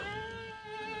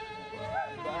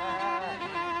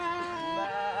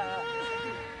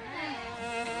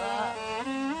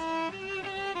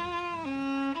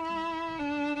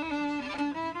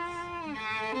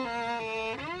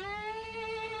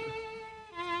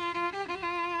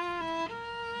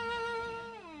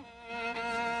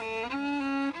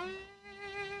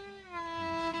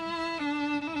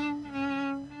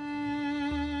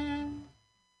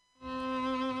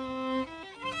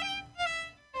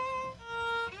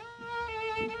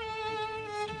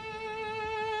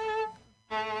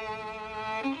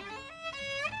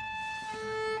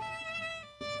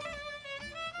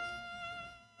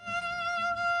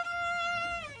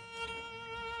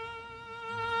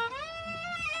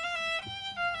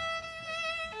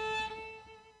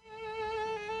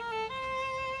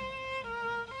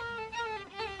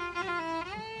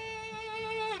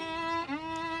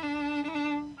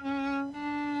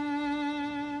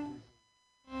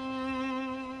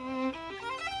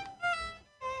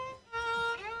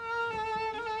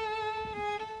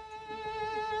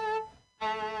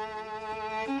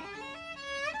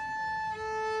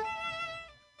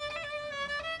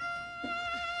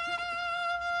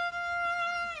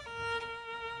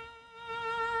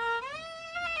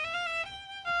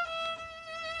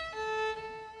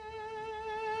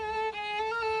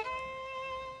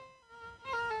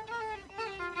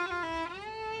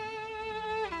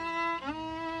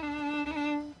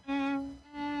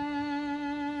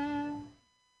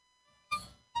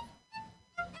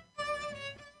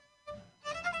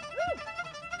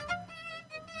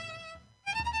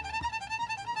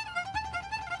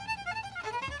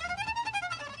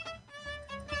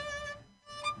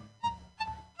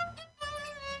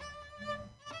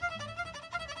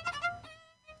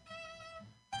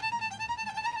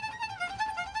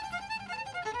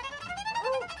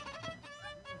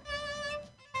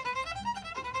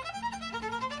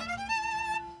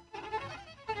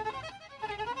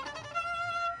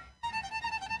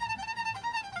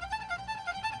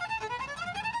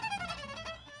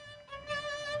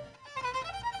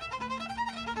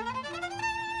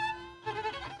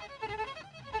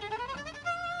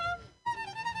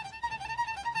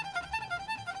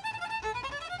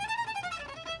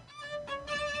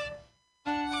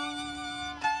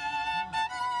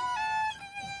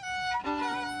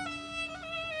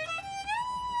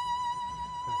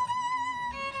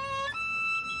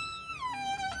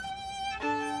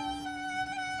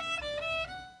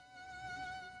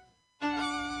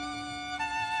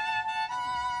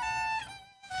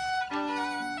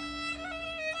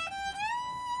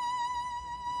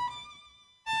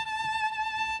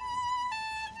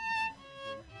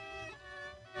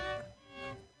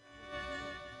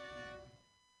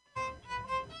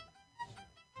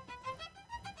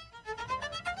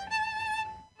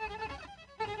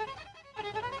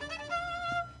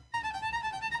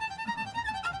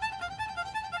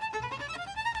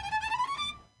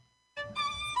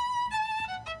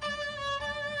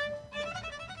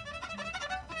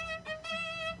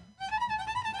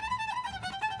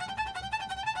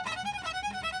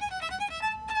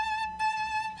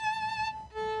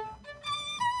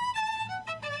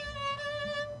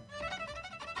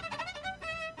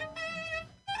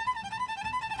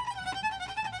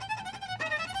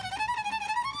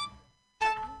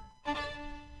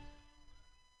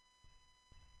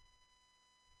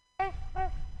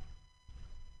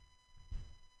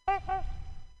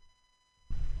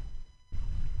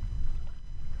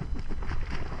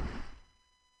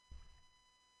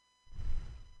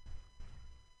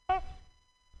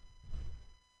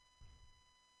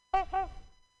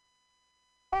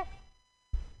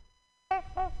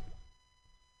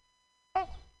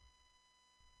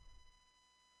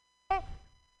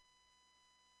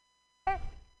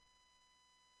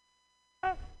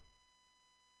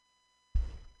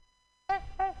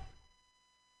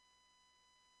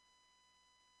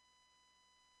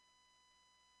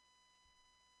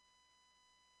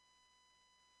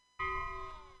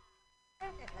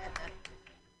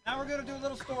 Now we're going to do a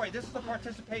little story. This is a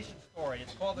participation story.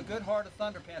 It's called The Good Heart of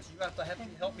Thunderpants. You have to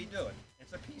help me do it.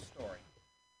 It's a peace story.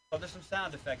 So there's some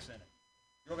sound effects in it.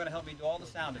 You're going to help me do all the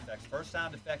sound effects. First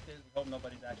sound effect is, we hope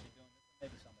nobody's actually doing this.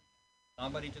 Maybe somebody.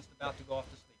 Somebody just about to go off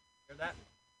to sleep. Hear that?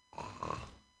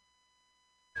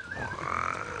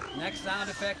 Next sound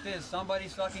effect is somebody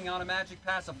sucking on a magic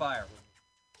pacifier.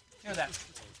 Hear that?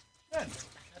 Good.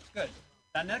 That's good.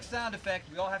 Now, next sound effect,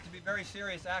 we all have to be very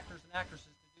serious actors and actresses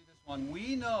to do this one.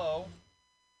 We know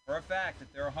for a fact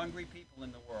that there are hungry people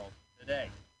in the world today.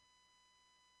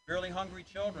 Really hungry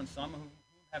children, some who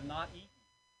have not eaten.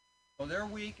 So they're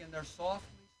weak and they're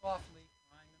softly crying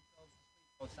themselves to sleep.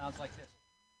 So it sounds like this.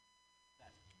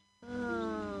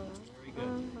 Very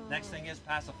good. Next thing is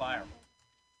pacifier.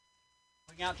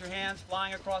 Putting out your hands,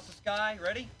 flying across the sky.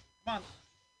 Ready? Come on.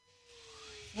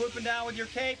 Swooping down with your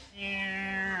cape.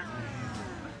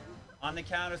 On the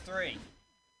count of 3.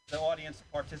 The audience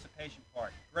participation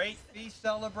part. Great feast,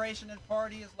 celebration, and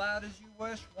party as loud as you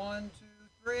wish. 1,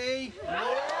 2, 3.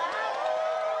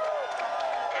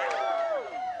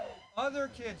 Other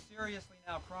kids seriously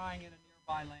now crying in a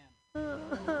nearby land.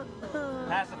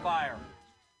 Pacifier.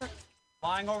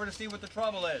 Flying over to see what the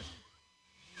trouble is.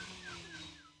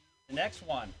 The next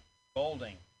one.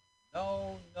 Scolding.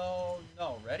 No, no,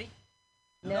 no. Ready?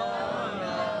 No,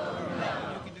 no,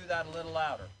 no. You can do that a little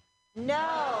louder.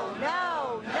 No,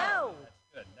 no, no. That's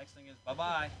good. Next thing is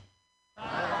bye-bye.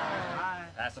 Bye.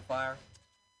 Pacifier.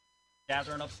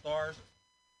 Gathering up stars.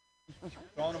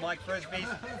 Throwing them like frisbees.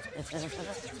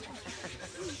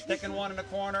 Sticking one in the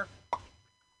corner.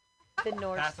 The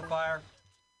North. Pacifier.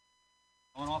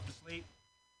 Going off to sleep.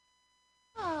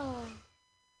 Oh.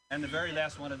 And the very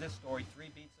last one of this story, 3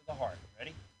 beats of the heart.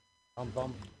 Ready? Bum,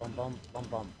 bum, bum, bum, bum,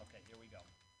 bum. Okay, here we go.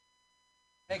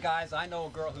 Hey guys, I know a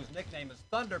girl whose nickname is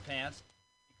Thunderpants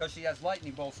because she has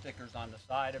lightning bolt stickers on the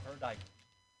side of her diaper.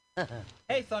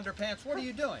 Hey Thunderpants, what are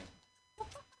you doing?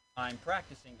 I'm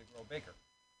practicing to grow bigger.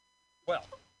 Well,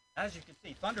 as you can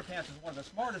see, Thunderpants is one of the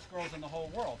smartest girls in the whole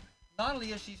world. Not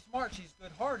only is she smart, she's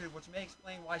good-hearted, which may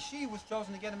explain why she was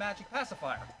chosen to get a magic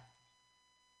pacifier.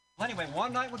 Well, anyway,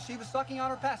 one night when she was sucking on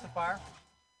her pacifier,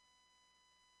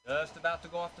 just about to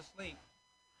go off to sleep,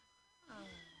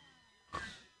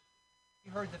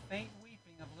 she heard the faint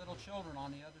weeping of little children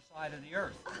on the other side of the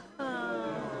earth.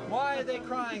 Why are they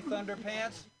crying,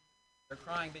 Thunderpants? They're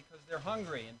crying because they're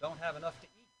hungry and don't have enough to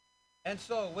eat. And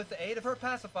so, with the aid of her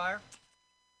pacifier,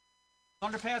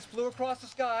 Thunderpants flew across the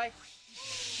sky.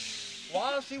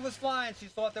 While she was flying, she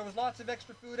thought there was lots of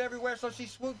extra food everywhere, so she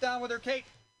swooped down with her cape.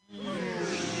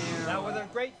 Now, with a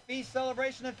great feast,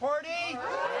 celebration, and party. But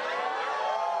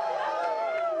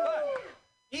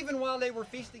even while they were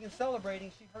feasting and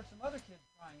celebrating, she heard some other kids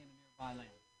crying in a nearby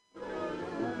land.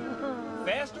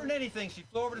 Faster than anything, she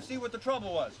flew over to see what the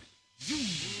trouble was.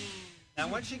 Now,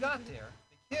 when she got there,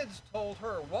 the kids told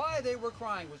her why they were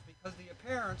crying was because the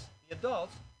parents, the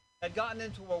adults, had gotten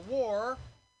into a war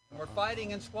and were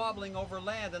fighting and squabbling over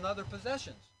land and other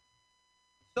possessions.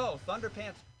 So,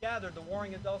 Thunderpants gathered the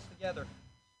warring adults together,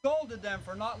 scolded them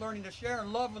for not learning to share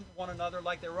and love with one another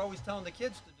like they were always telling the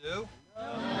kids to do. No.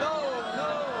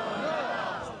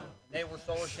 And they were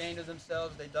so ashamed of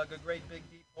themselves, they dug a great big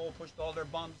deep hole, pushed all their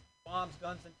bombs, guns,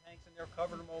 and tanks in there,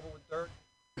 covered them over with dirt,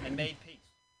 and made peace.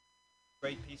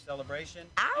 Great peace celebration.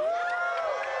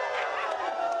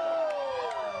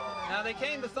 Now they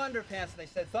came to Thunderpants and they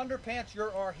said, Thunderpants,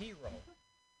 you're our hero.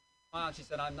 And she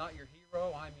said, I'm not your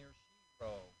hero, I'm your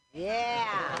hero.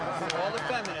 Yeah. For all the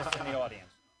feminists in the audience.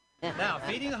 Now,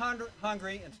 feeding the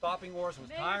hungry and stopping wars was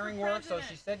tiring work, so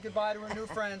she said goodbye to her new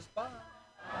friends. Bye.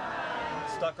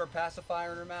 Stuck her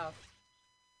pacifier in her mouth.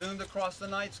 Zoomed across the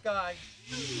night sky.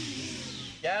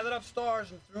 Gathered up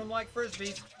stars and threw them like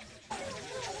frisbees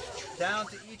down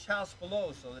to each house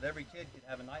below so that every kid could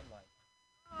have a nightlight.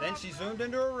 Then she zoomed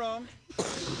into her room,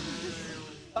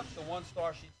 tucked the one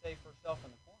star she'd saved for herself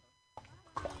in the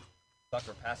corner, stuck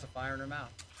her pacifier in her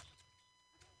mouth,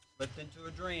 slipped into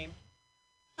a dream,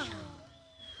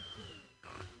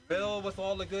 filled with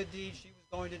all the good deeds she was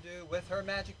going to do with her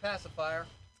magic pacifier,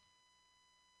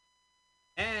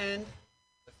 and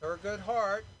with her good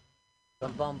heart,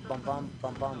 bum, bum, bum, bum,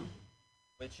 bum, bum.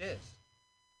 Which is,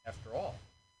 after all,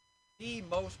 the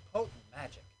most potent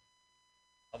magic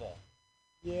Of all.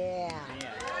 Yeah.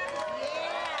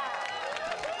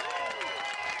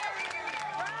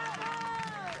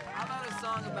 How about a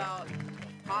song about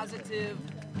positive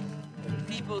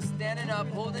people standing up,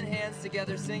 holding hands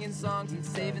together, singing songs, and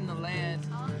saving the land?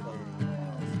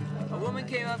 A woman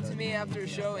came up to me after a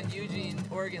show in Eugene,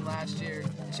 Oregon last year.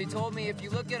 She told me if you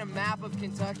look at a map of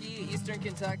Kentucky, eastern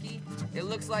Kentucky, it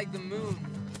looks like the moon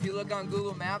if you look on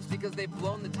Google Maps because they've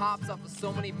blown the tops off of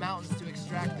so many mountains to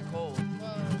extract the coal.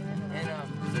 And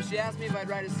so she asked me if I'd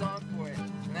write a song for it,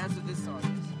 and that's what this song is.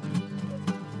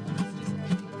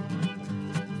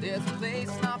 There's a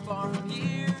place not far from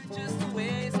here, just a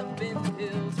ways up in the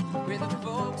hills, where the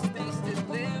folks they still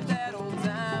live that old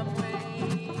time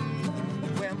way,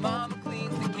 where mama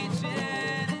cleans the kitchen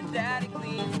and daddy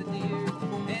cleans the deer,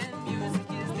 and music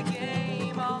is the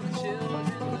game all the children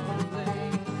learn to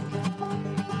play.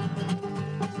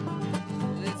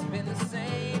 Well, it's been the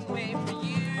same way for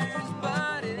years,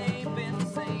 but it ain't been the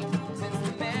same since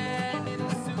the man in the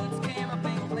suits came up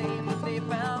and claimed that they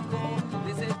found gold.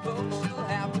 They said, folks, you'll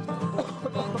have to go,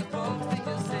 but the folks, they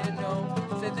just said no.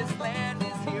 Said this land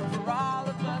is here for all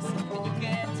of us, and you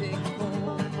can't take the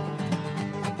gold.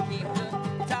 Keep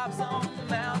the tops on the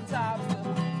mountaintops,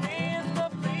 the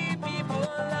free people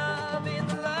loving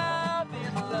the love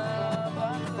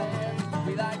of the land.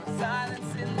 We like the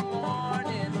silence in the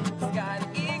morning, the sky the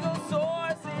eagle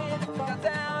soars in, cut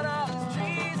down all his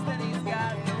trees, then he's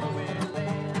got nowhere to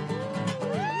land.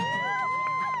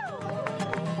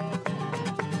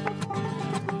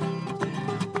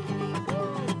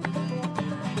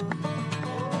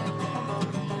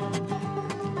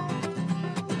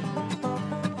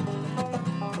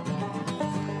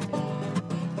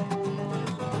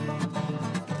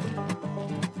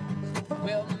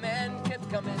 Well, the men kept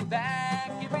coming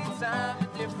back, every time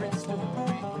a different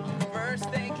story.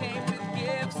 First they came with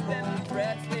gifts, then the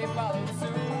threats they followed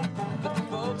soon. But the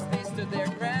folks, they stood their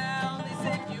ground, they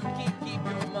said you can keep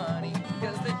your money,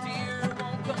 cause the deer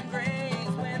won't come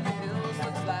graze when the hills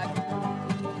looks like the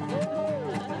moon.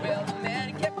 Well, the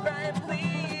man kept crying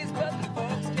please, but the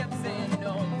folks kept saying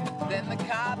no. Then the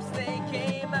cops, they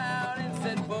came out and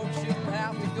said, folks, you'll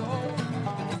have to go.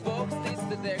 But the folks, they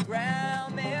stood their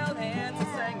ground, they held hands and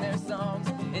sang their songs.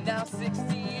 And now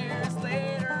 60 years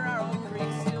later, our old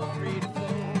creek's still free to flow.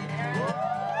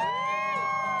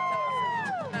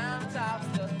 Mountaintops,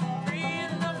 the free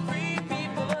and the free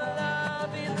people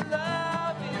loving the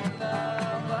love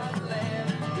of the land.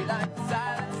 We like the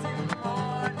silence in the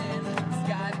morning, the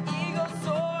sky the eagle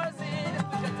soars in. If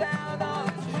we cut down all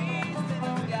the trees, then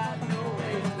we've got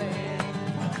nowhere to land.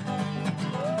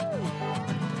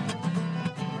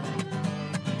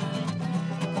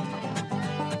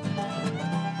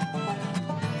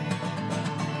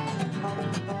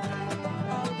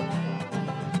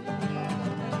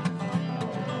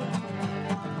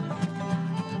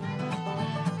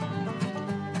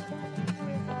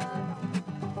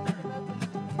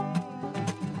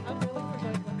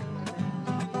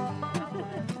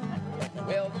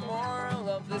 Well, the moral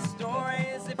of the story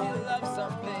is if you love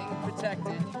something, protect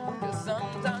it. Cause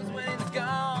sometimes when it's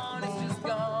gone, it's just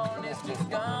gone, it's just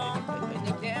gone. And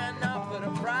you cannot put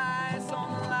a price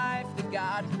on the life that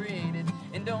God created.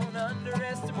 And don't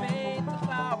underestimate the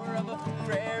power of a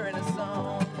prayer and a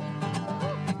song.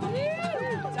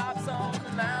 Tops on the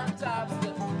mountaintops,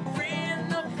 the free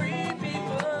and the free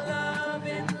people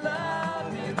loving the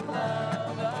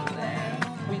love of the land.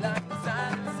 We like the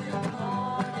silence in the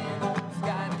morning, the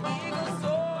sky the eagle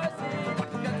soars in,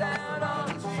 cut down all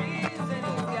the trees and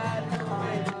he's got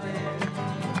nowhere to land.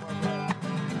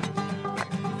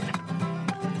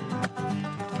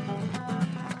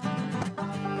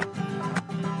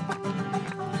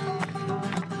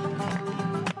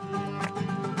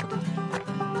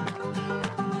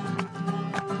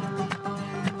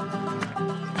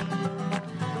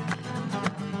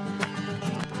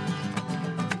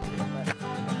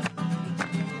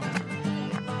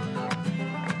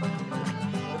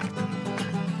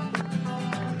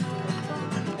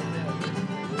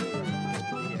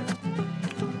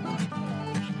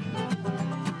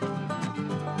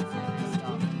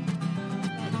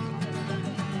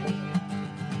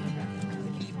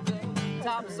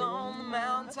 Tops on the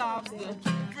mountaintops, the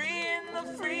free and the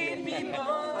free people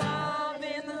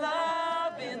loving the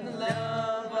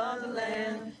love of the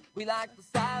land. We like the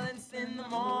silence in the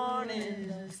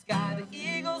morning, the sky the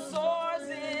eagle soars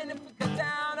in. If we cut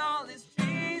down all his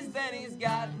trees, then he's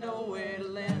got nowhere to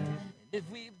land. And if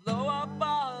we blow up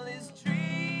all his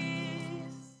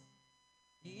trees,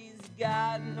 he's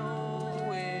got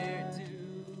nowhere to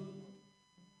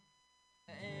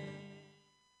land.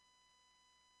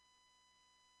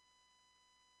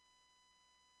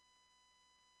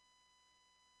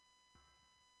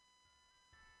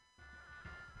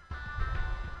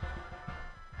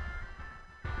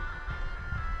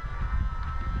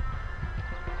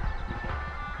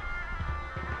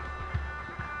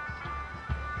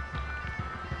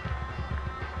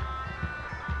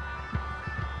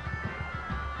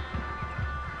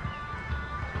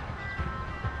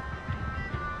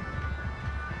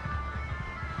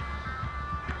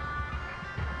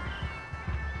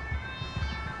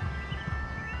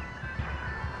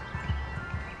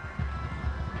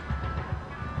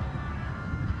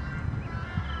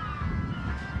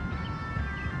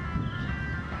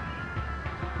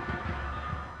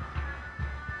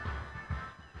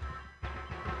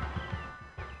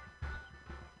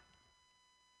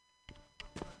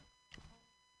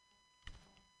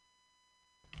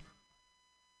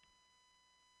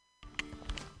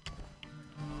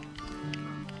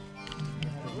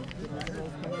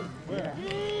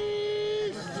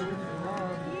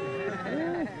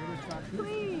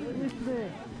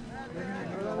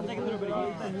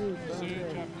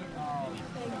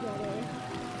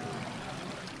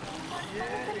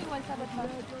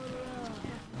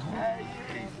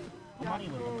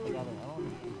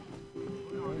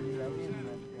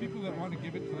 People that want to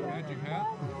give it to the magic hat.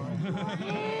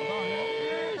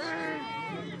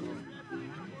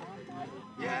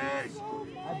 Yes!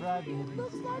 I bribed you.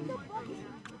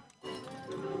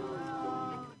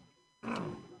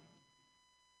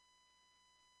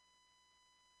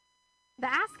 The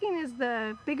asking is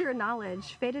the bigger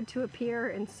knowledge, fated to appear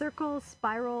in circles,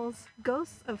 spirals,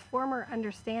 ghosts of former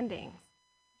understandings.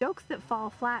 Jokes that fall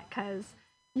flat, 'cause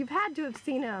you've had to have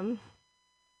seen 'em.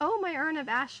 Oh, my urn of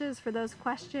ashes for those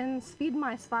questions, feed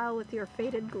my smile with your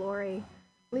faded glory.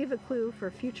 Leave a clue for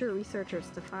future researchers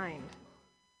to find.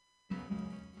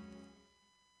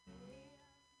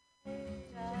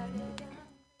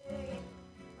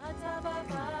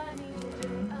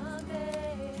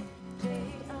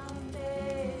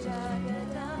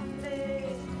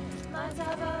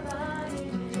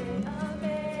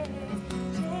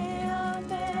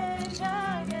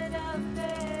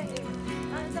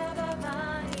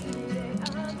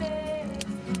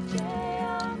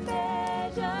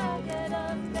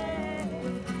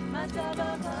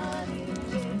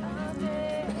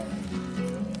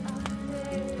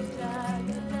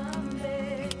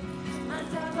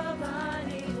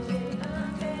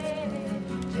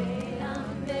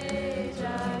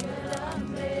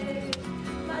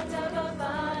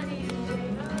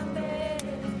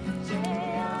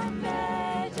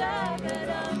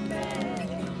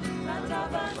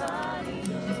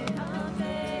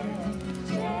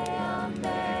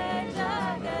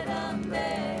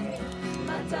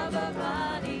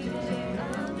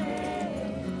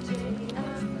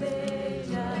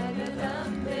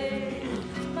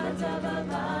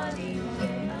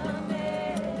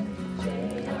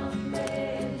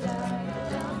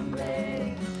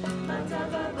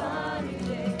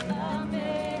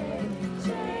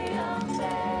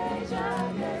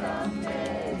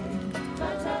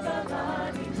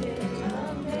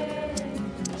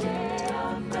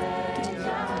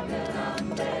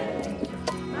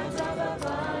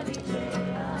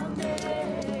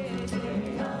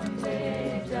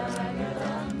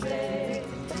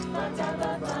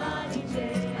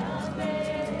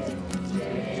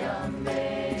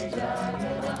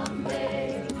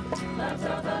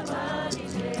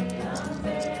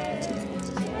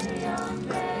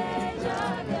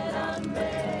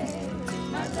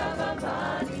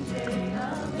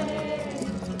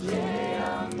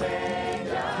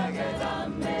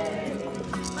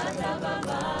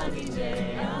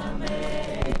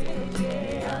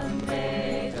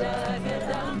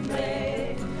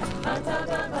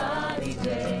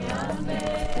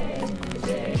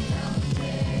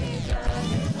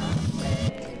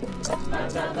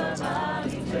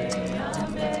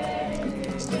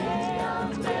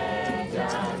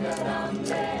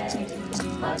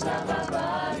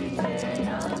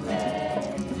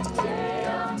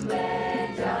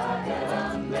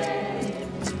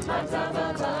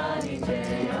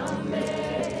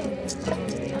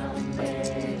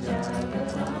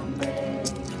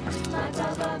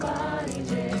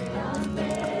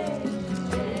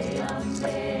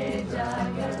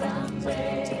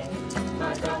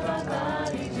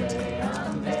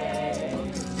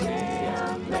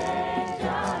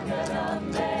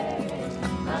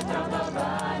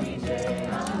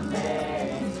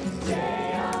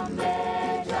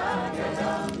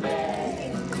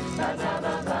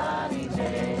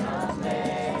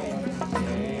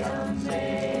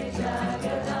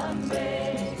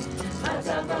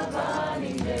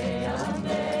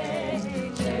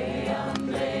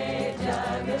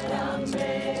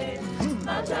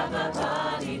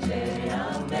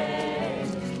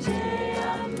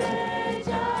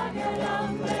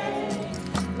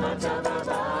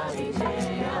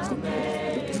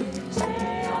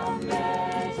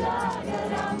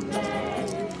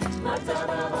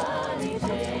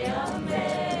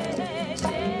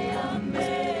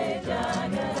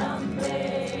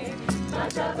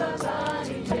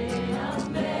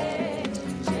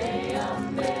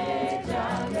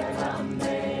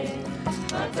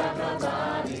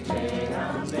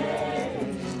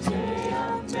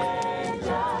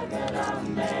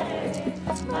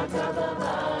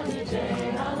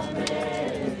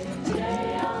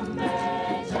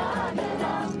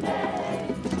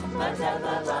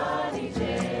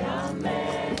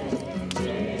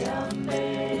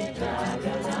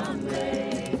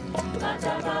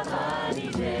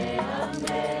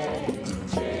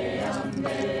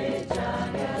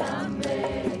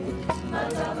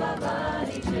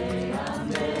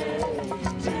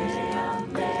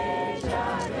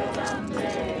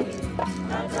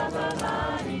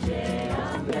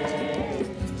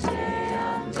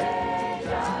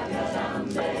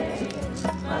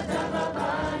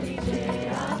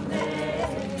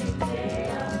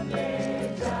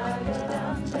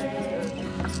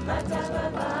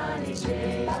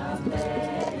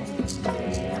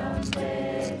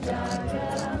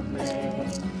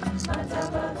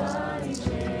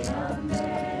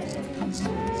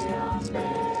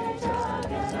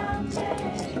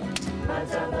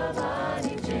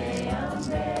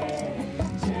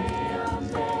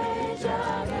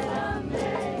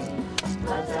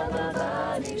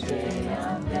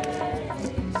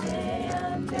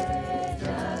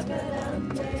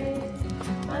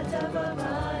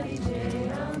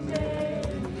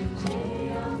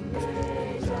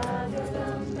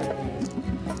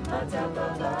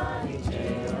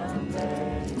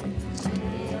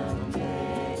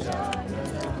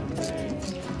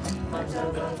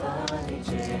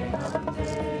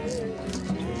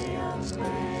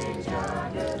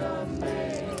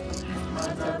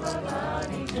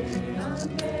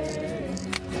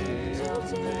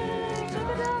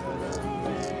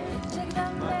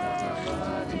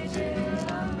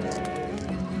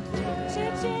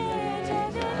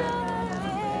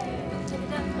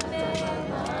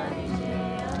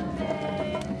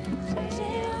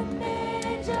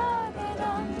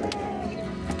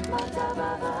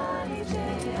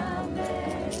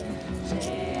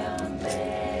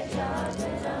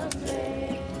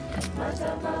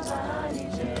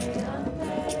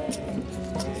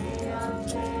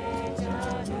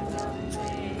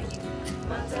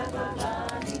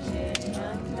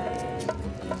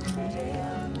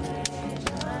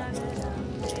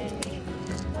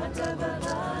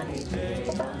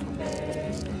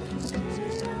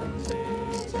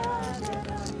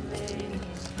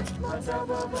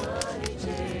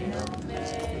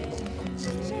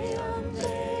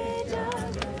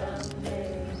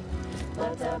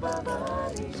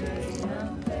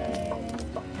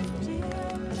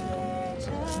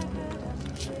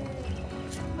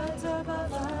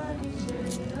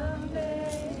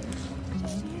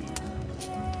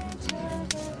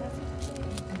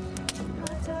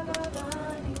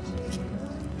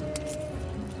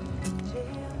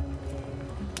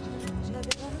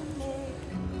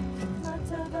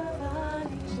 Bye.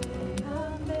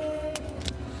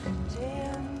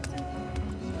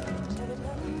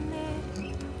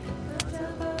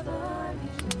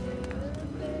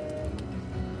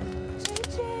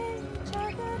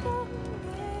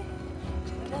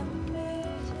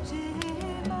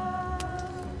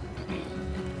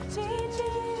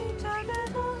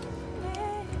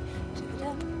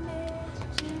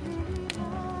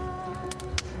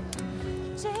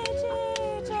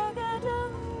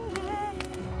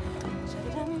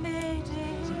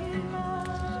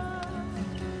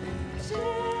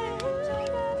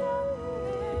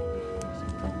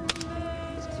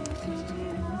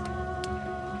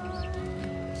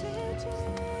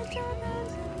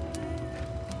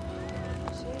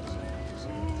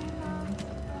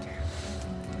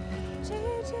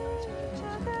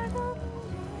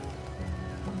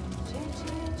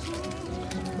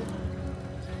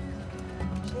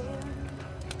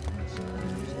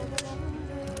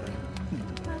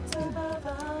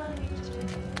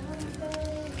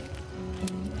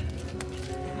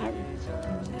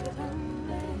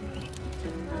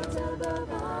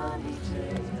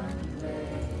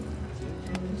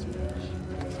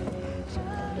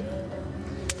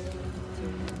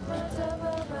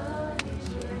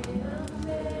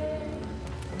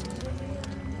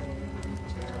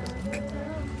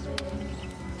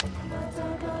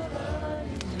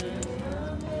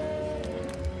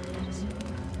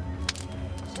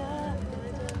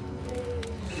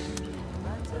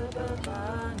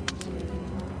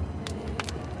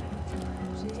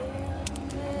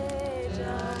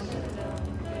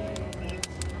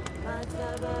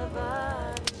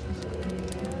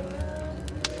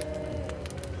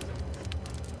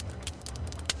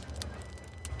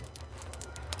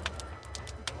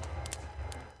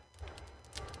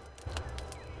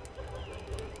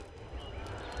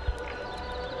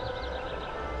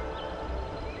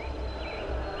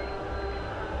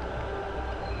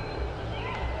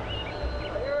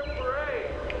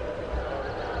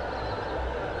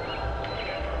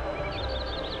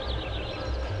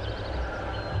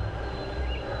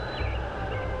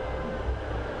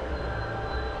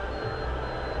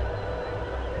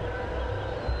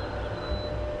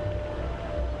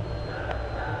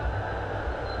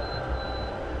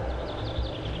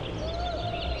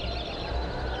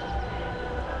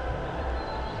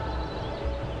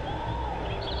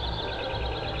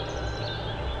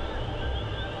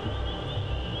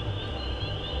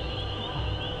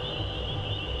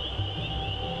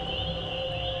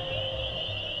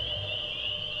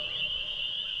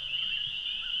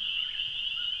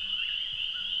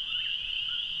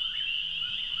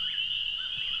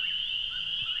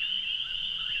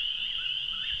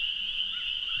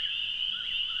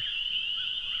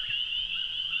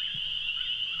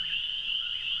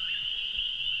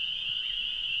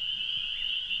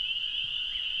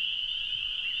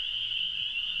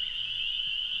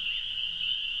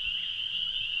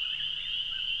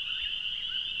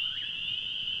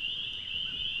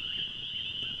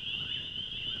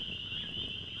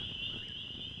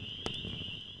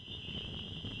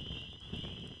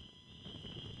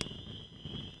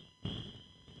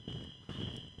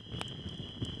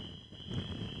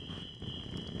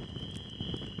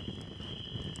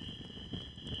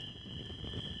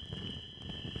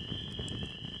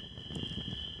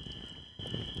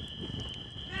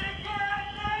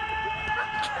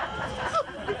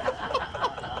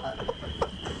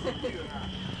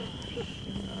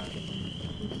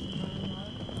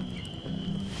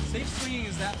 skiing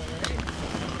is that way,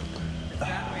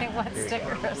 right?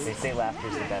 They say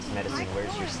laughter's the best medicine.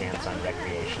 Where's your stance on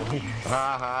recreational use?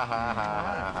 Ha ha ha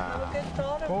ha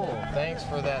ha. Cool. Thanks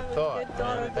for that thought.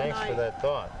 Thanks for that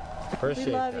thought. Appreciate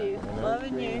We love that. you. know?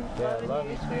 Loving you. Yeah, Loving love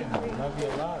you. you too. Love you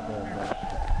a lot, man.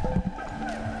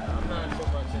 I'm not so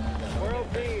much into that. World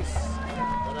peace.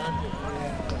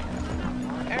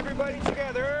 Everybody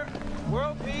together.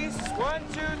 World peace. 1,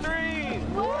 2, 3.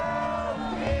 World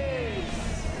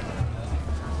peace.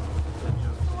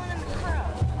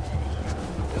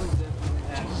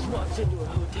 Just walked into a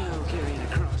hotel carrying a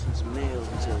cross and some nails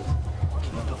and says,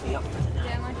 "Can you put me up for the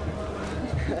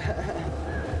night?"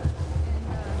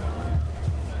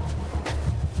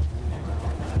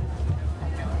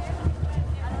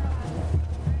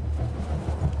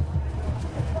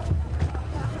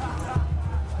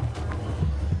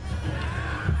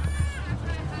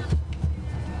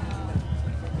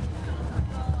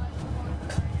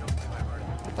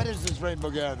 What is this rainbow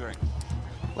gathering?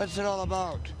 What's it all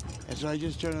about? And so I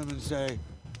just turn to them and say,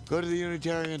 go to the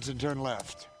Unitarians and turn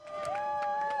left.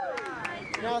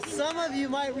 Now, some of you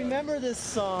might remember this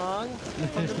song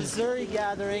from the Missouri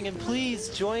gathering, and please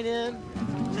join in.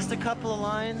 Just a couple of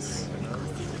lines.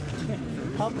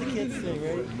 Help the kids sing,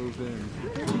 ready? Move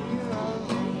in.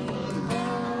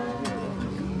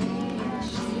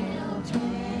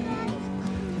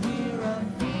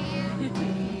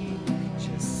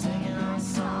 Just singing our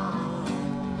song,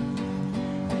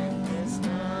 and there's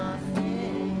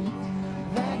nothing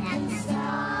that can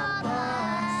stop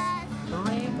us.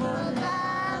 Rainbow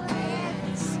love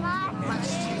is much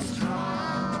too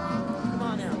strong. Come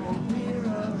on now. We're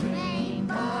a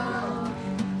rainbow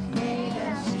made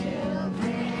of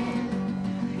children.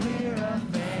 We're a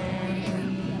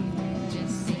family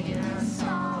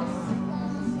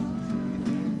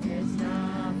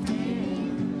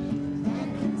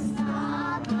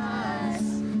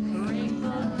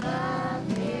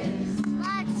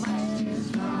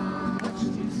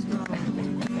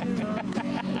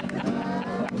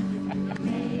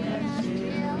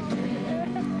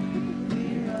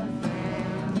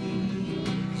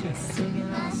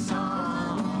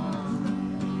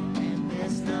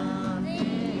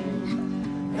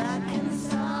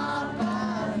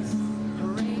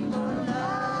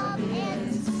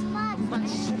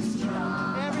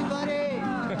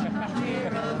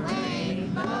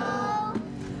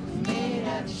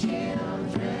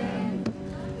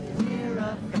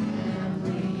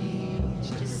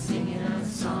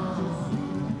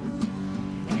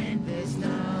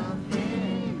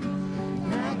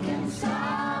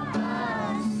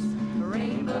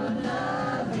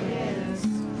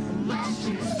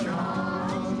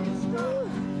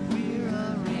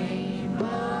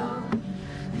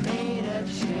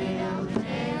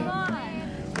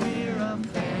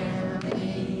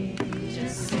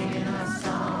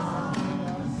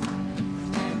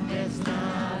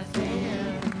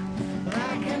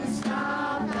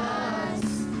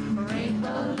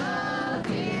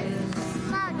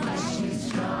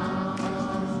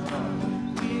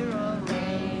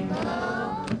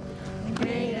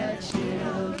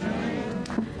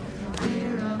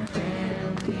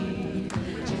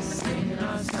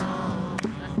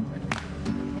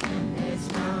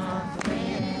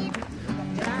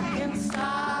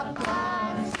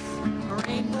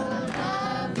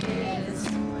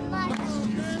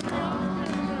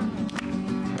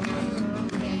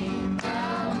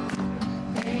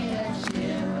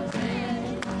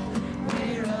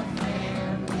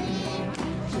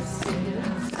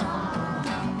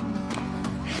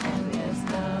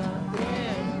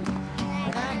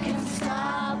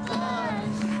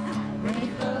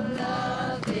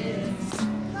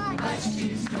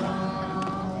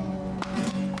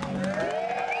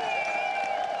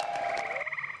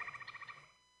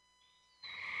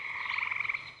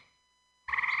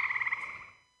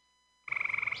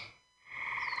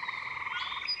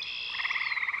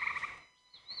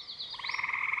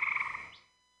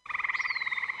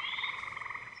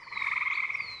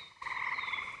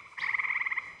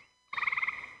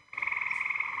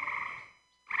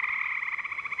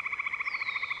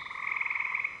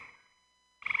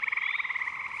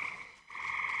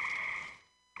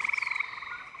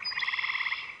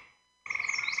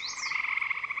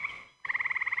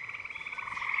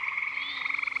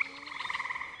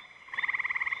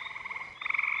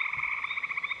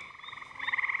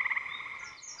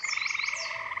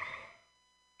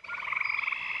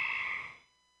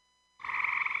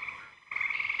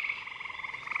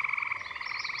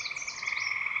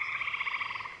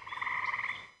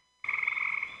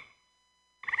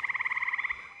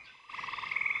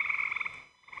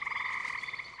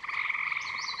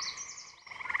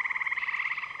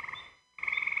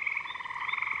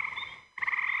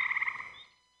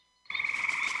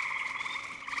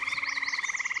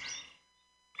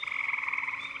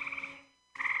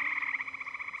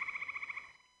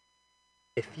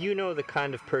If you know the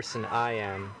kind of person I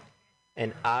am,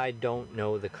 and I don't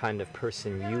know the kind of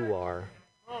person you are,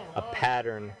 a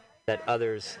pattern that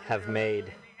others have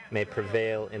made may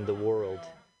prevail in the world,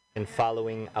 and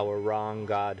following our wrong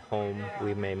God home,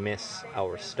 we may miss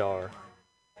our star.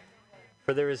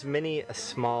 For there is many a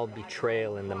small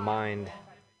betrayal in the mind,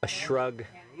 a shrug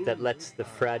that lets the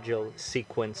fragile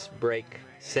sequence break,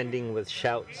 sending with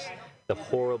shouts the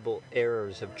horrible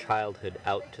errors of childhood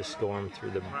out to storm through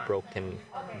the broken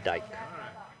dike.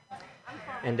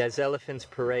 And as elephants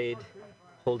parade,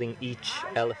 holding each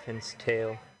elephant's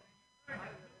tail,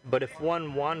 but if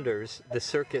one wanders, the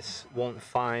circus won't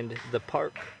find the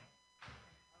park.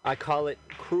 I call it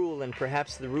cruel and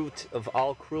perhaps the root of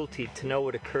all cruelty to know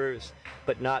what occurs,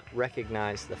 but not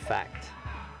recognize the fact.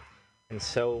 And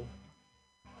so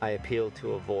I appeal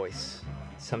to a voice,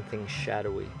 something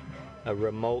shadowy, a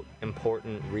remote,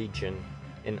 important region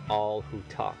in all who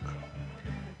talk.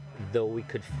 Though we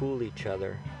could fool each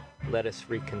other, let us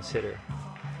reconsider,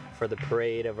 for the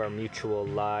parade of our mutual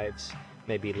lives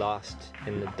may be lost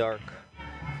in the dark.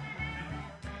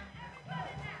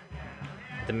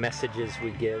 The messages we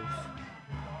give,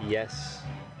 yes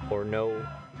or no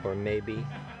or maybe,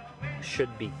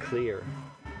 should be clear.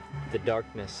 The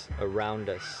darkness around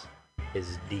us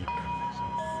is deep.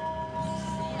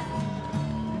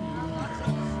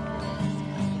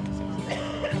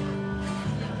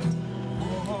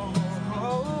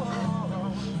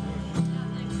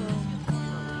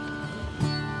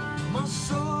 My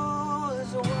soul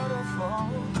is a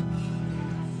waterfall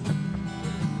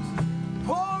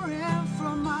pouring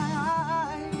from my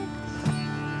eyes.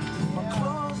 My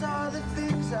clothes are the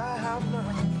things I have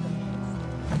learned,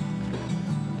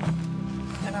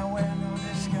 and I wear no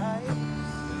disguise.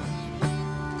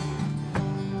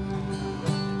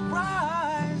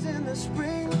 Rise in the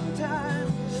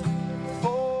springtime, just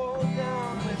fall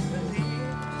down with the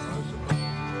leaves.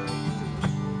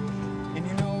 And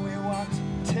you know we walked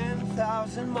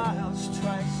 10,000 miles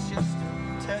twice just to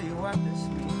tell you what this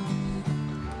means.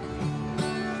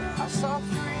 I saw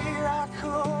 3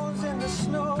 raccoons in the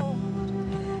snow,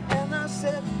 and I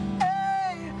said,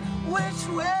 hey, which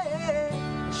way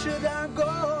should I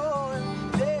go?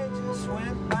 And they just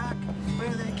went back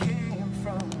where they came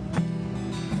from.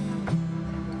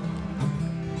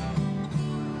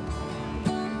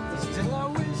 Still I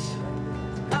wish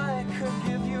I could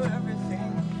give you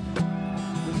everything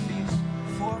with these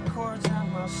 4 chords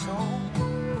and my soul.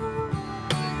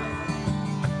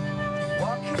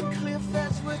 Walking cliff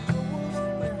edge with the wolf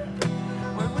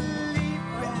where we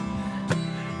leaping,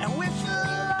 and we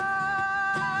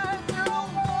fly through a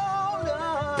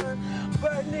golden,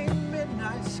 burning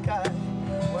midnight sky,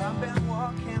 where I've been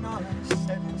walking on a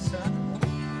setting sun.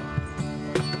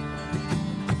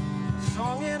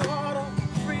 Song in autumn,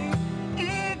 free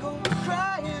eagle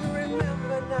crying,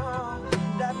 remember now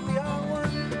that we are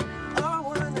one,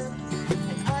 and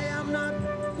I am not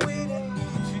waiting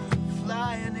to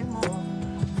fly anymore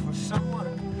for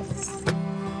someone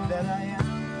that I am.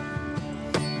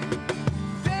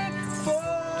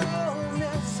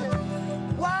 Faithfulness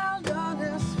and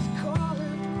wilderness is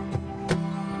calling,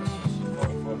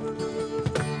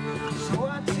 so I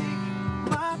take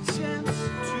my chance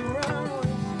to run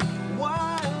with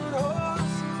wild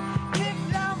horses, kick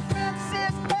down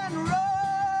fences and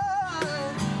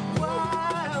run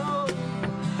wild.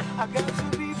 I got to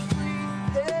be free,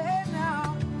 hey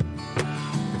now.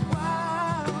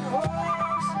 Wild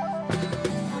horses,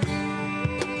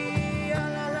 free, la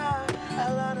la la la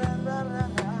la la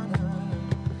la.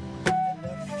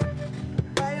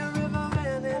 By a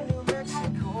riverman in New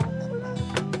Mexico,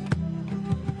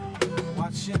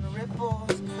 watching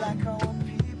ripples like our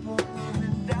people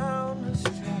moving down the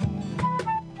stream.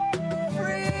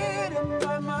 Freedom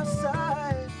by my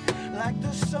side, like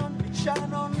the sun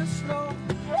shine on the snow.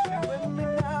 Stay with me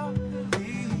now,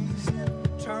 these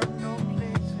eternal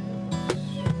places.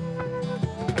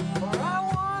 For I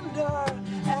wonder,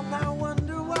 and I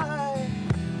wonder why,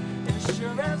 as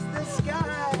sure as the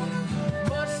sky,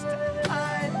 must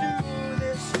I do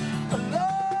this alone?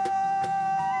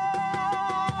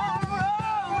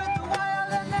 Roll with the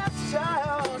wilderness,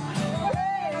 child,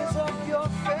 raise up your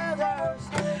feathers,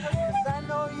 'cause I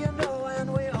know you know and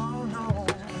we all know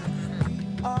we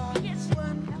are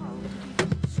one.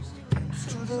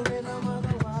 To the rhythm of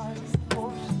the wild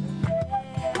horse.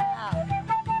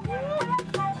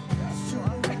 To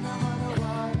the rhythm of the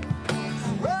wild horse.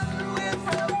 Run with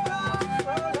the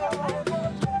buffalo.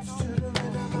 To the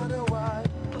rhythm of the wild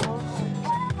horse.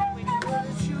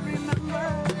 Don't you remember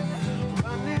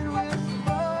running with the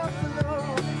buffalo?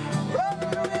 Run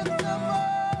with the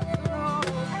buffalo.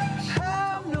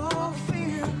 Have no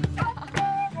fear.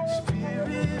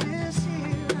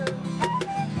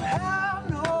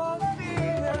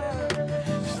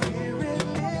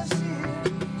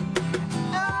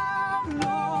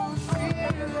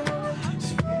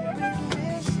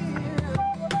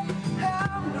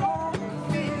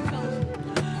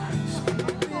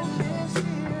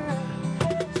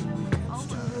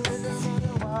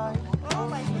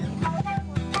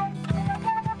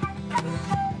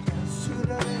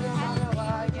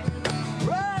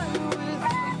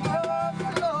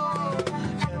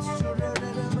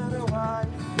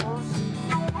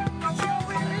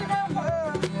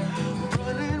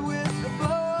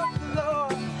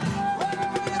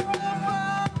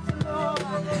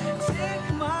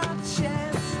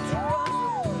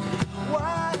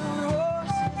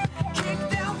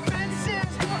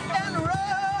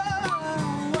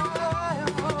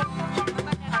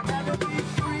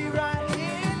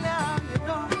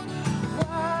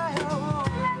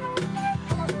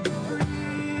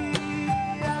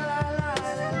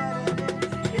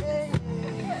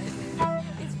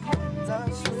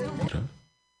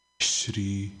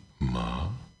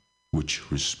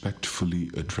 which respectfully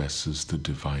addresses the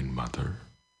Divine Mother,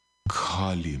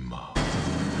 Kalima.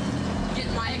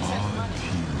 Get my excess money.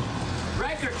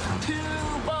 Record for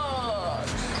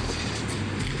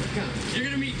 $2. You're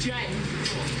gonna meet Jay.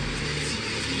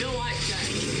 You'll like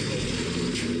Jay.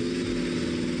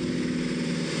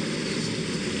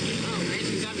 Oh man,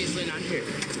 he's obviously not here.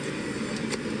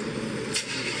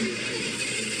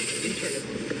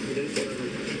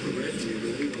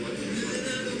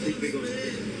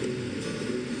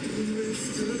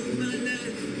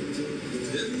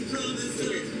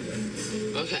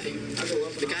 Okay,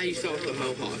 the guy you saw with the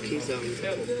mohawk, he's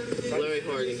Larry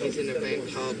Horgan. He's in a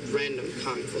band called Random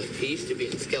Conflict. He used to be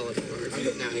in Skeleton Heart,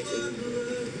 but now he's in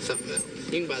something else.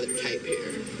 You can buy their tape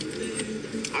here.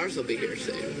 Ours will be here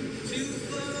soon.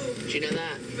 Did you know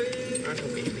that? Ours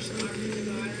will be here soon.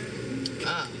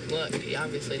 Ah, look, he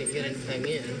obviously didn't get anything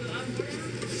in.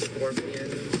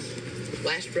 Scorpions.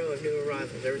 Last row of new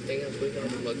arrivals. Everything else we've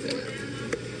already looked at.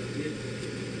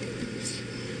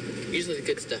 Usually the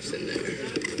good stuff's in there.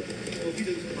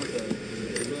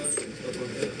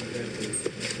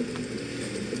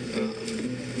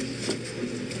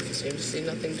 Seem to see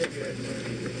nothing different.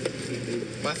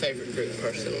 My favorite group,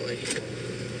 personally.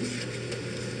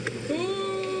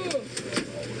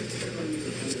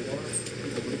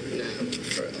 No,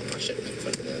 for real, I shouldn't make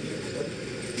fun of them.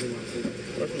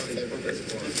 Where's my favorite group?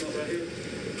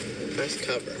 Nice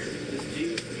cover.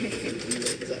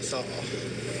 Because I saw.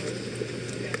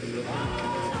 They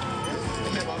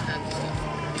have all kinds of stuff.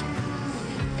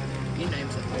 You name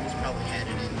something, he's probably had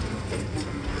it in.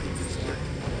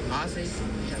 Ozzy?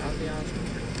 Yeah, Ozzy Osbourne.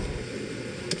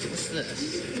 What's this?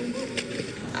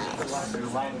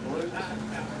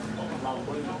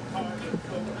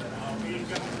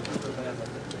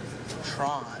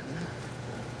 Tron.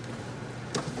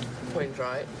 Queen's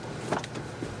right.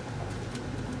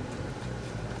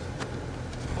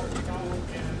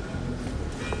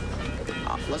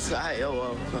 Let's hey,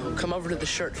 come over to the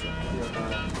shirt.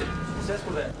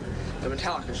 The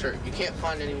Metallica shirt. You can't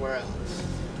find anywhere else.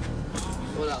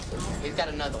 What else is there? He's got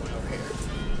another one over here.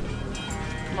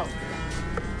 Come over.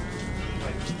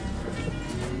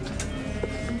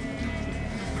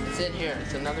 It's in here.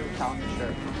 It's another Metallica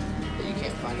shirt that you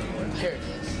can't find anywhere else. Here it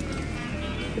is.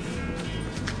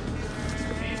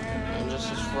 And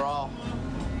this is for all.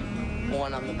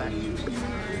 One on the back.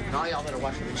 And all y'all that are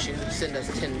watching the shoot, send us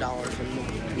 $10 and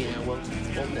we'll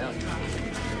mail you.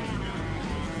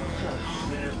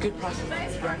 Good price. He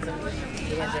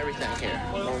has everything here.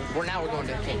 Now we're going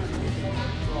to the king.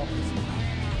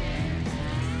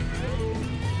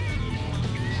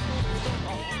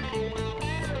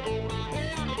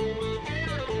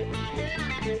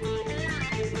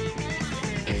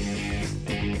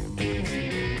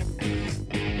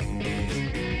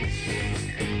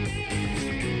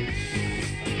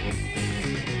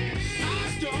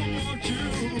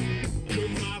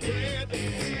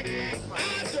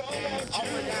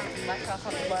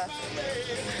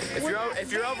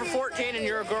 If you're over 14 and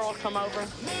you're a girl, come over.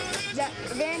 That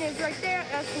van is right there.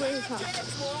 That's where he's from.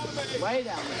 Way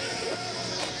down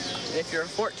there. If you're a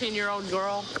 14-year-old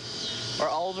girl or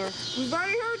older, we've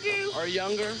already heard you. Or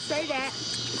younger, say that.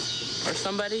 Or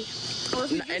somebody. Or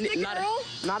if you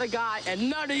not a guy, and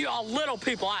none of y'all little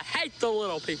people. I hate the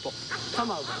little people.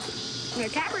 Come over. No,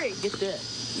 Capri. Get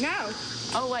this. No.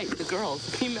 Oh wait, the girls,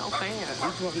 the female fan.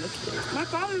 My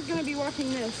father's gonna be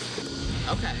watching this.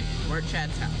 Okay, we're at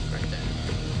Chad's house right there.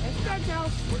 That's Chad's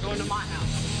house. We're going to my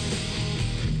house.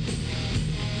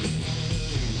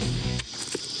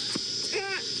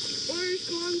 Where's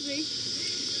Swansea?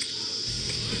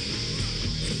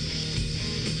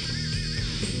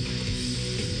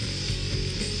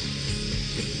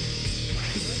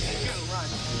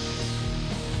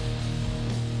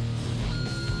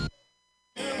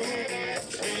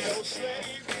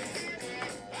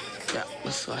 Yeah,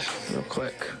 this way, real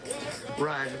quick.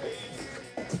 Run.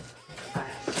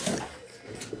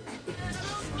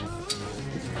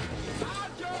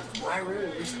 My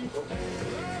room.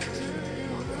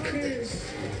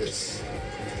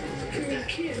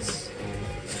 Kiss.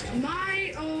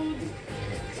 My old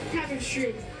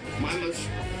tapestry. My most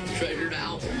treasured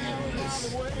album.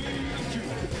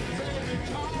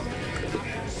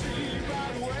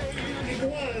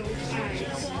 Glow eyes.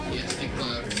 Yes, the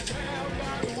glow.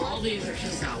 All these are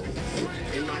just albums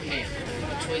in my hand.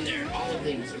 Between there, all of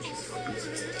these are just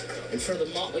albums. And for the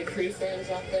Motley Crue fans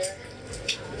out there,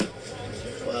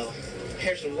 well,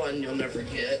 here's the one you'll never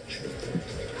get.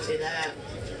 See that?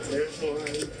 There's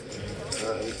one.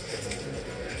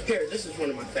 Here, this is one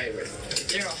of my favorites.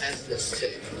 Daryl has this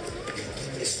too.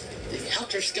 It's the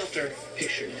Helter Skelter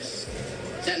picture disc.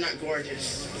 Is that not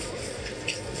gorgeous?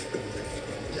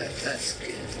 That's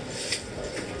good.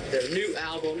 Their new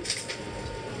album.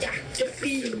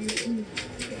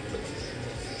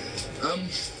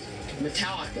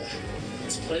 Metallica.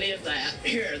 There's plenty of that.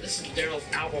 Here, this is their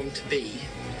album to be.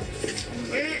 Wait a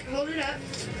minute, hold it up.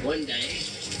 One day.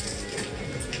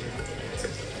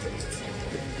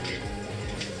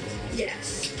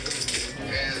 Yes.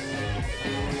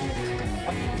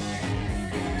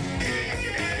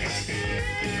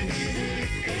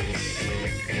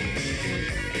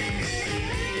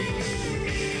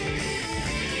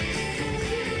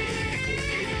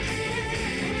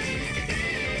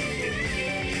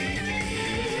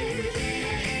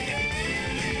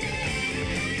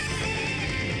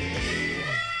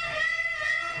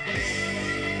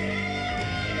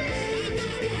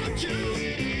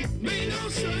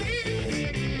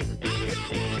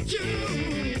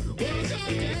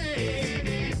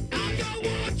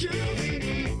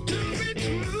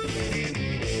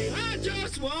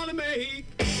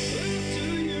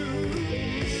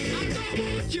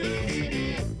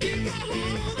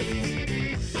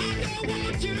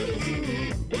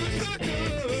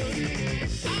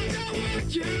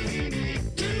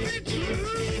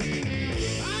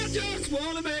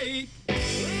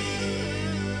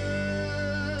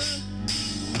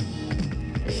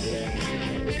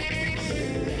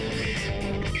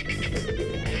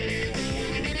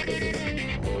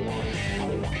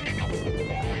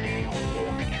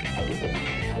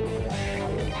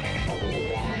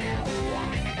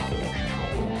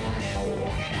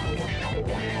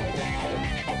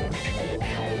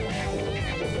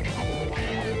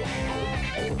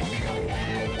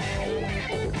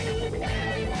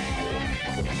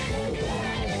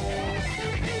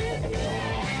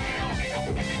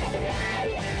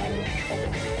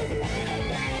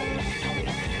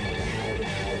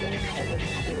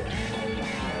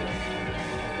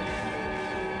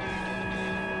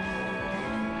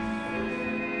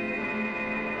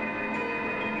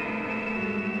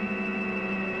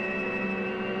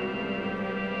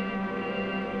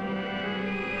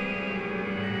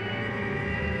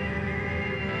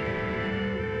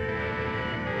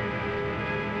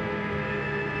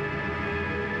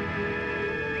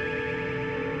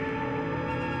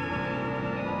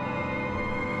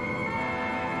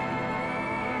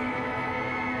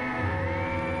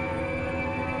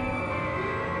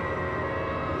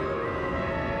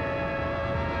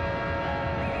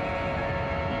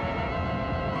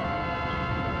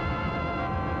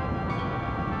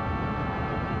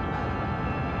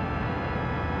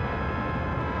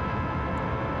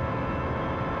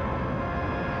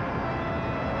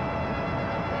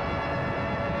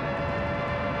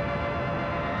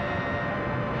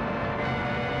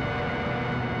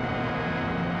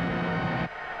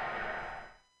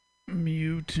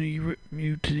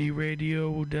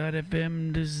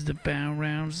 MutinyRadio.fm. This is the Found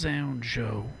Round Sound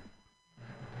Show.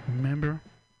 Remember,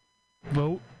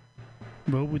 vote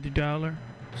with your dollar.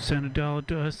 Send $1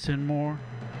 to us. Send more.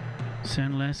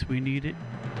 Send less. We need it.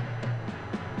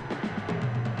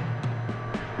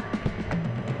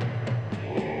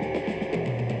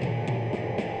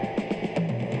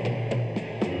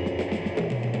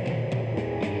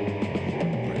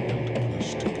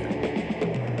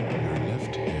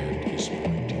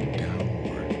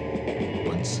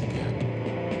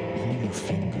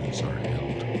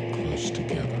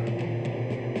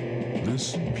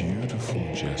 This beautiful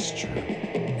gesture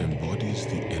embodies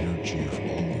the energy of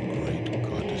all the great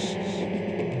goddesses.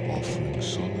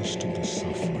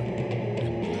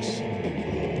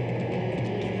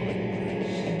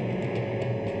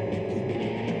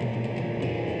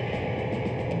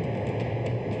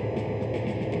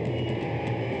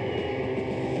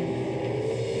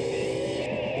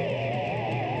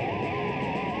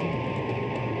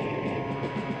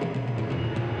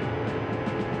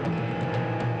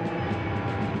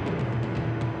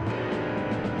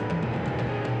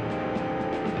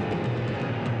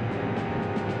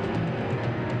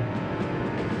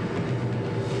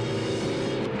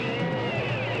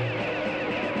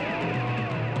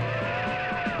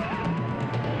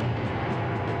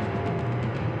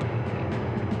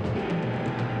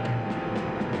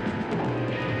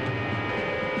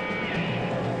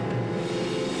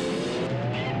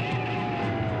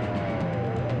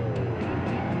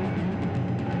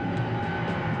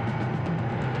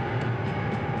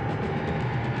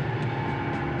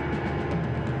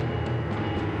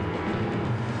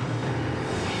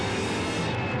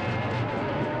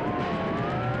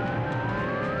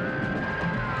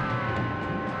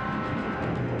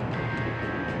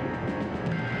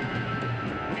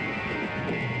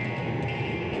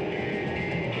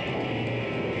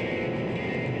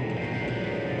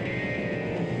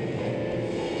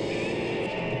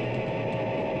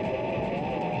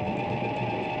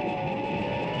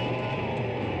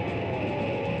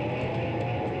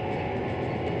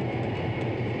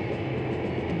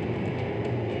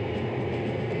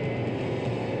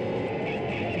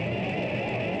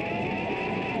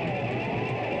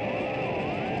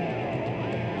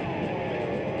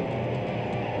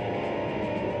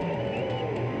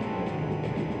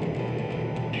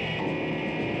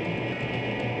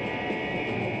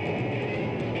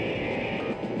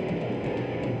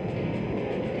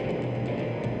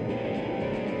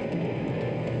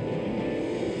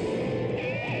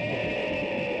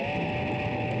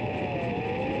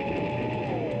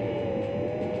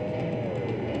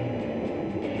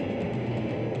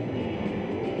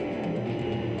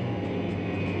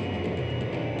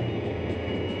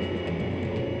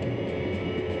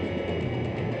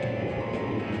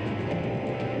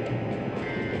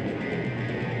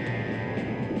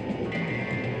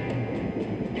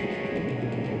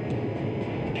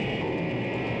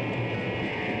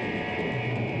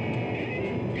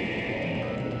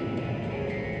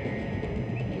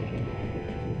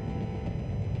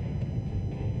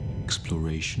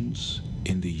 explorations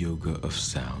in the yoga of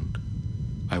sound,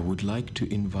 I would like to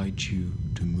invite you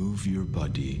to move your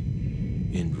body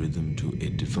in rhythm to a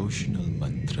devotional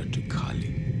mantra to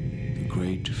Kali, the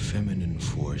great feminine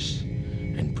force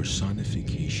and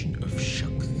personification of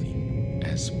Shakti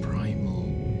as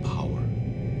primal power.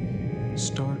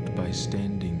 Start by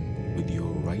standing with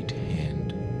your right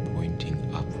hand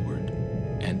pointing upward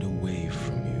and away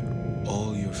from you.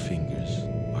 All your fingers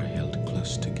are held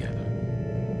close together.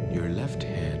 Your left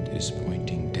hand is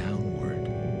pointing downward.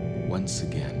 Once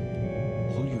again,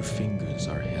 all your fingers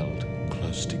are held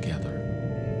close together.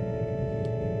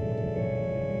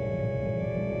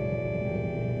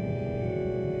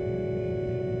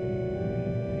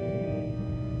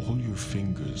 All your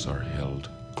fingers are held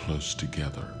close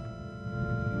together.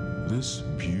 This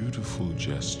beautiful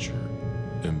gesture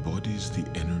embodies the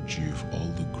energy of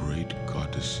all the great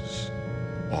goddesses,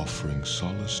 offering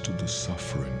solace to the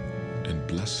suffering and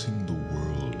blessing the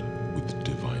world with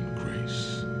divine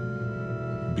grace.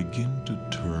 Begin to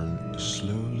turn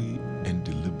slowly and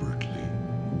deliberately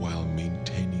while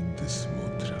maintaining this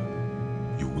mudra.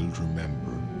 You will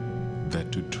remember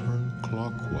that to turn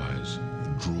clockwise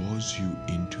draws you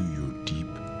into your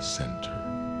deep center,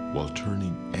 while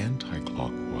turning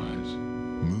anti-clockwise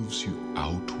moves you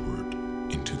outward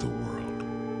into the world.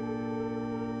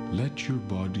 Let your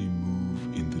body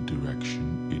move in the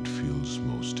direction it feels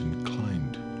most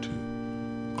inclined to.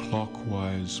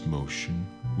 Clockwise motion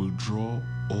will draw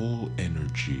all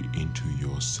energy into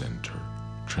your center,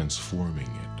 transforming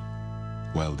it,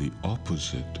 while the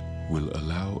opposite will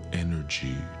allow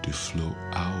energy to flow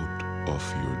out of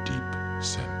your deep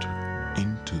center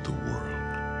into the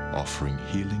world, offering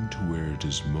healing to where it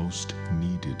is most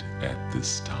needed at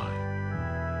this time.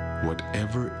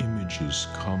 Whatever images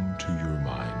come to your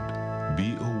mind,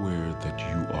 be aware that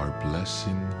you are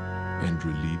blessing and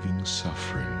relieving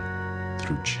suffering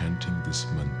through chanting this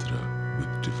mantra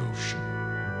with devotion.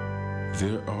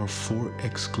 There are 4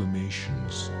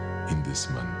 exclamations in this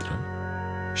mantra.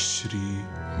 Shri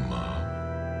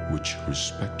Ma, which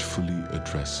respectfully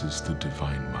addresses the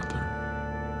Divine Mother.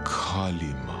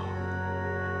 Kali Ma,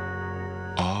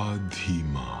 Adi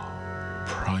Ma,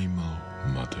 Primal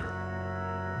Mother.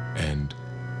 And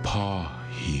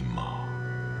Pahima,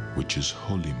 which is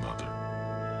Holy Mother.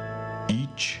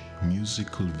 Each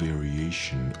musical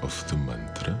variation of the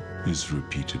mantra is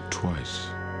repeated twice,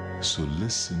 so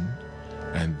listen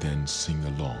and then sing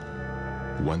along.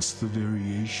 Once the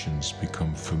variations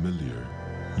become familiar,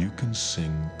 you can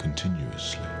sing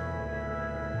continuously.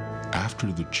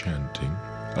 After the chanting,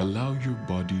 allow your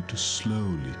body to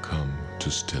slowly come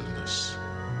to stillness.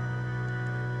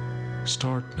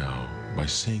 Start now by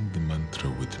saying the mantra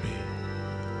with me.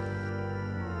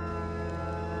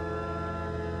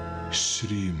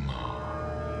 Shri Ma,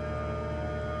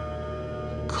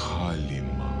 Kali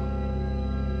Ma,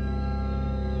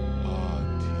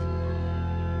 Adi Ma,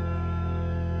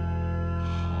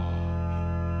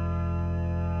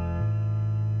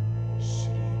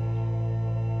 Shri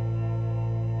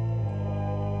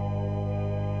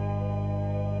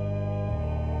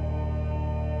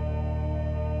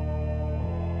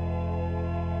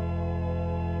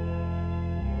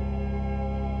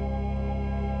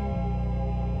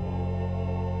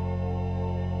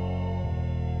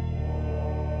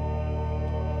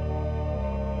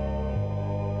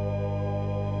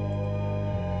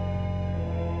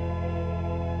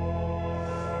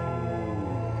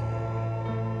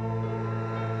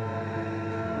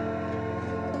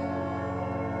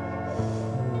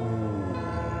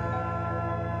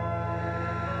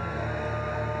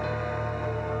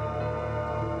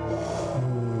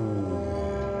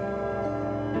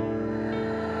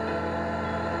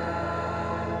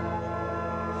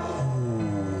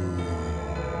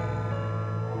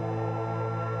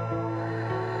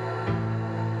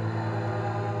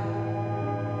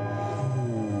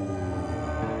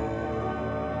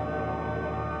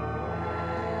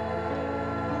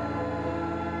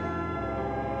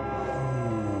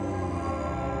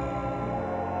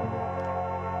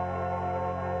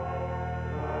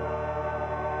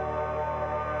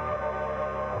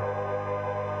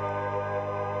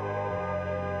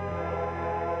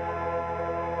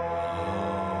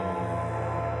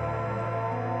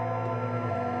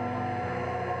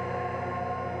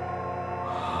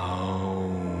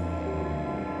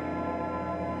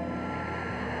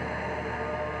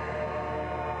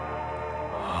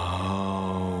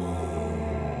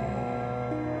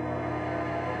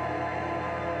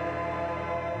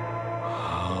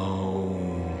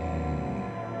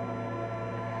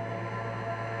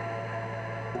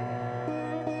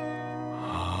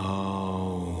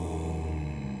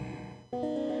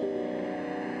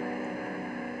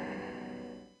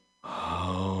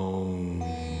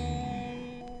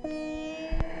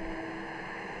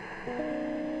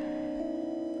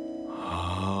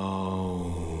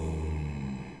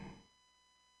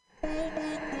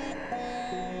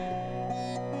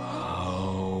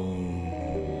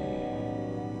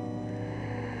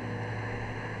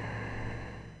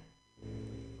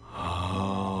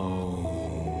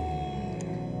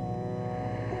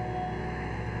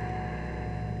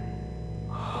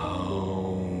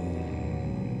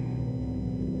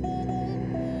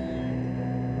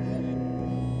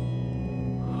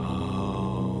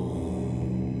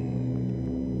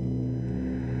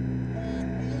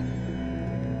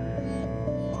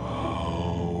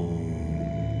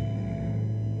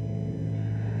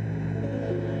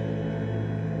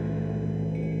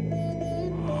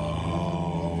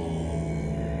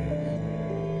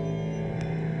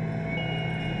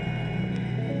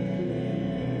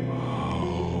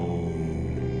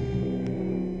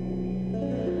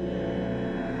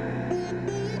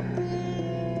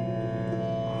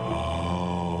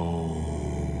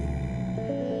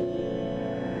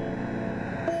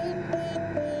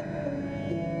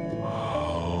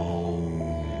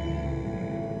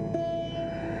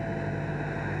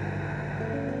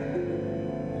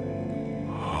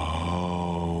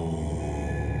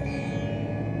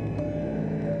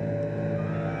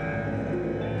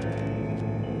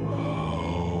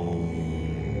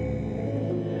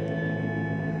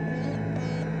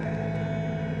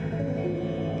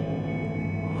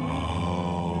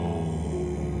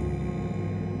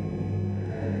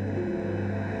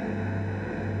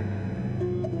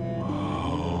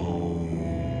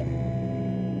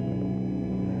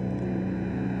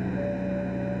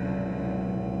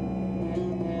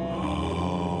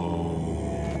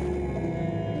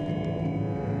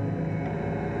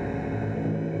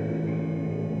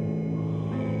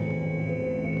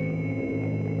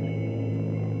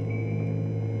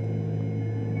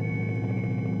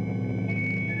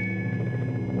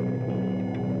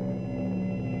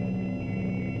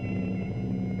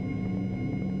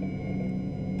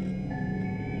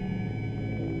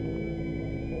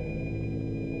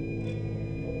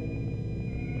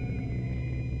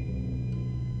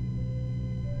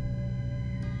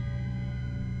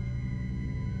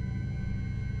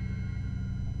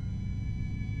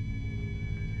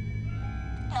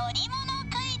乗り物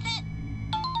クイズ。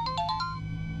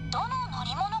どの乗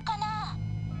り物かな？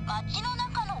街の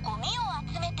中のゴミを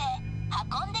集めて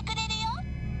運んでくれるよ。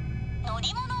乗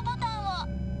り物ボタンを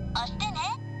押してね。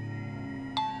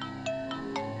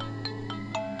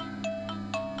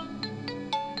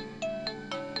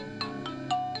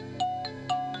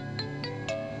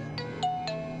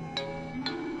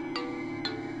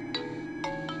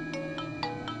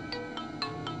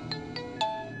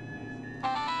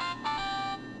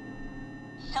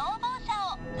消防車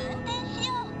を運転し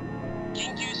よう。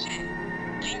緊急指令、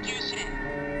緊急指令。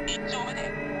1丁目で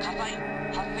火災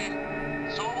発生。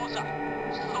消防車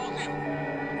出動せよ。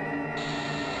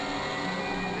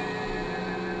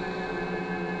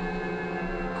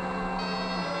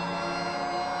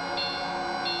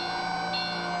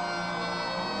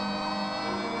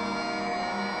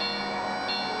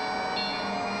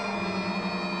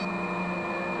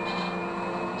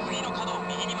次の角を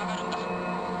右に曲がるんだ。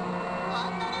ハ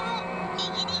ンドルを右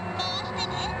に回して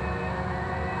ね。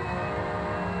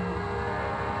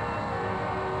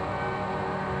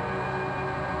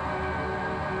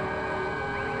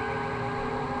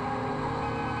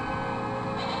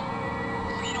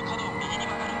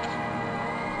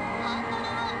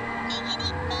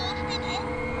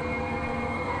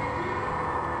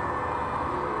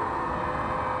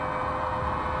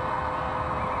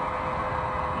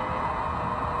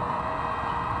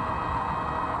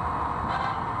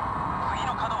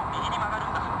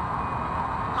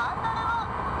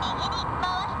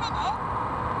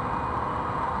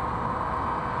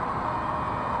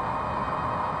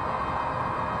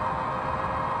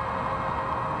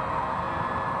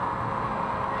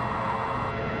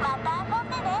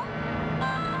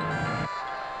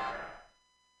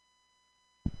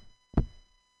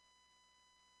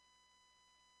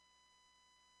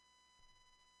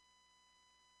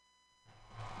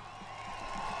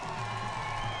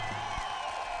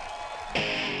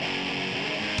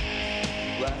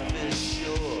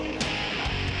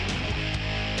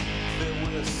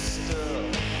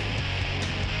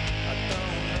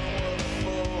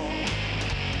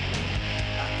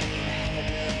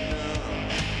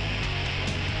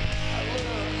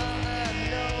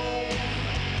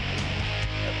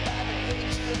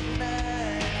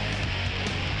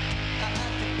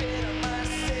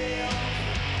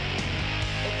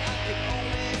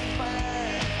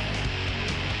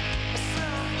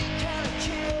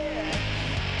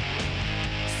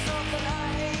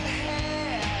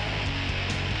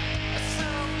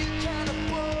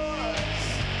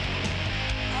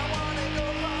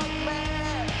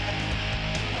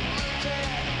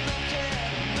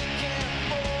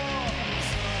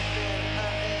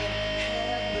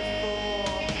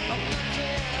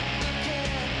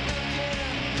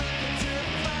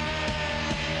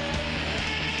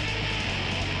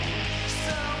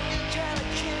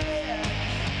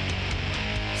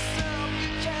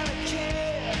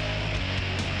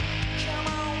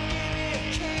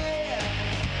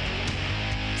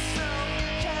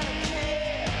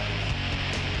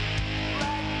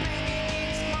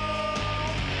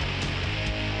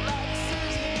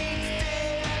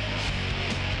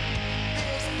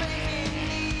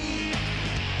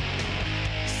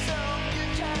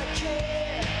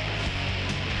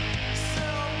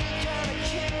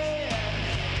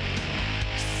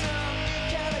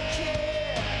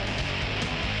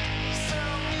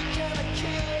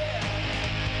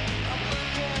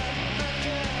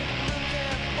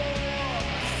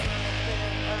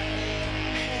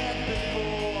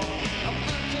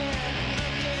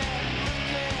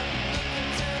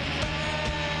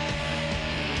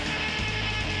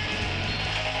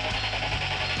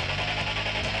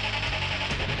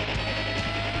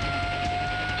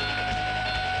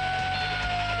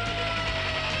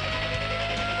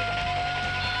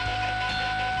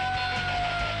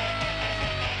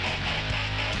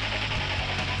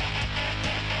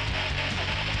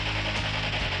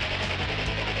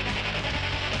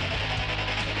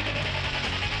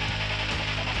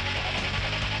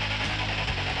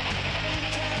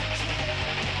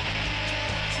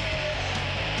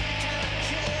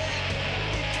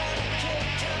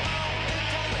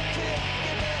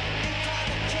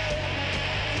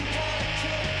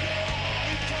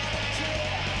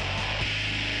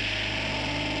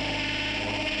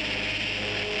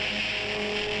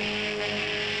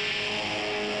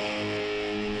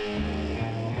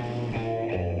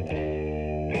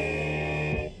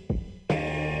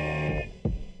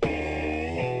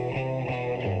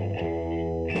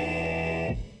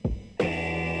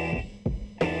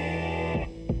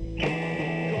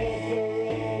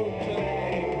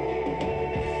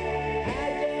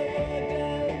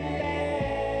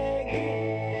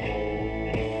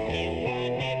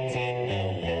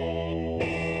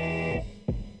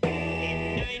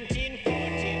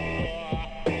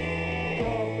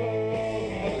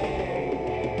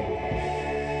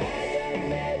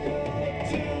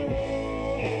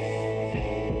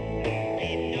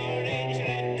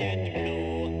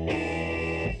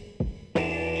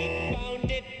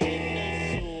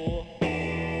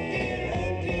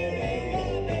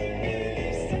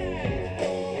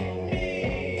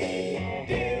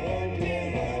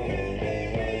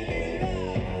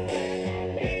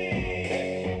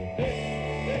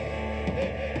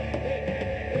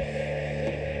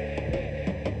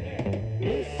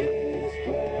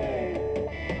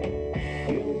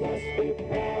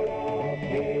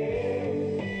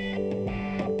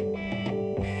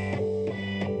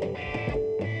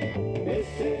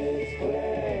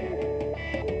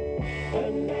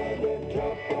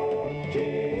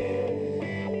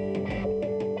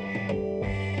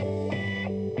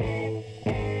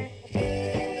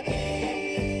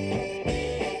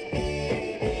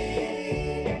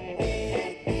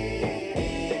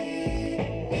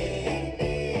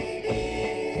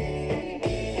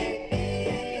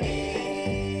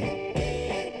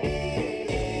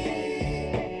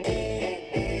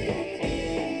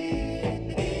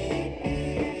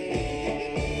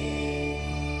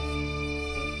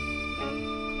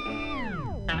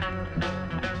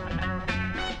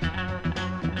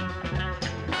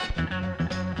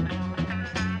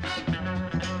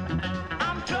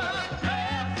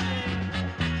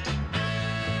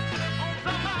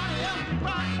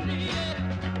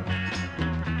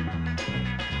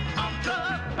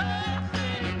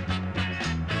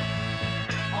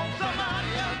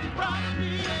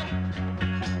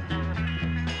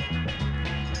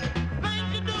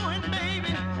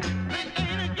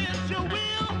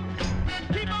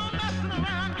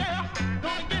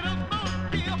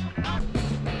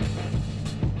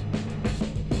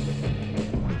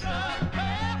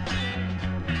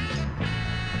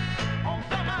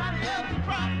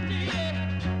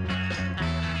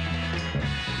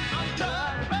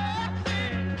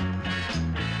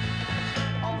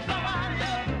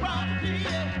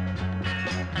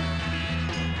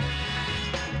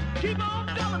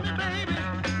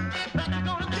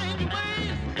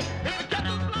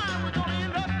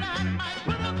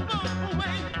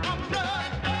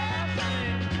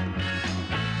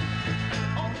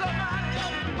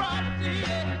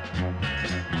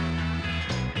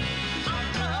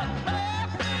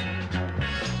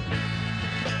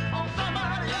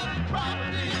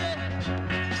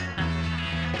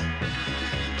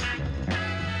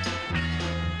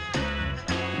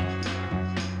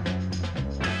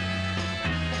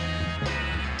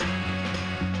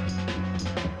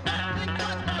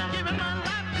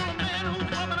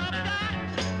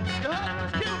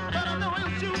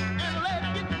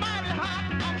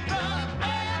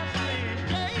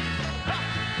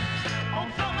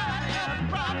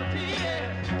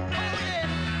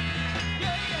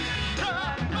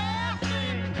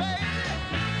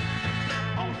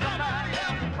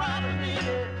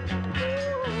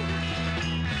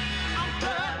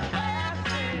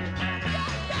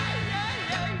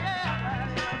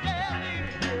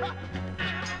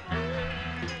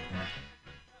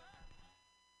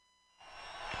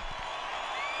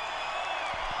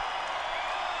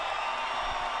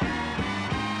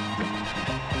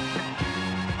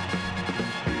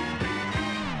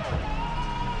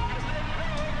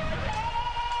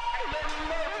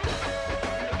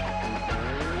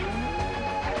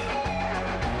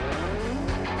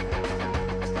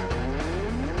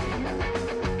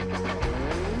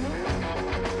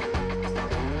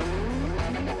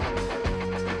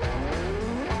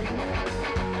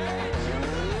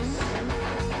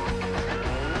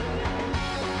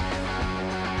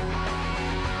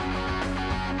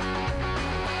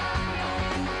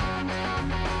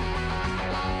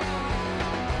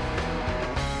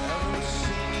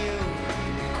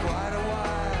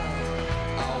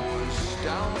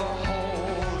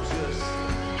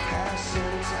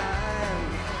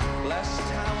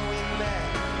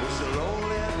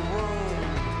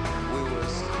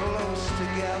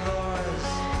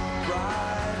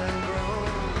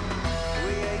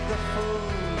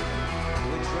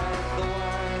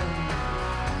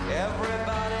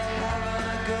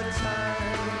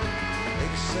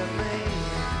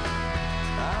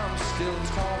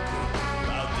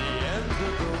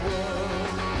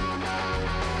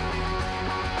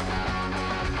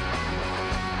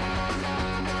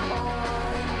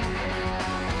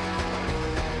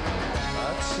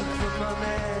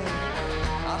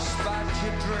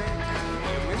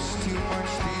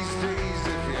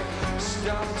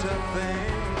stop to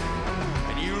think,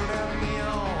 and you left me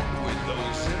on with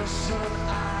those innocent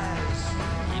eyes.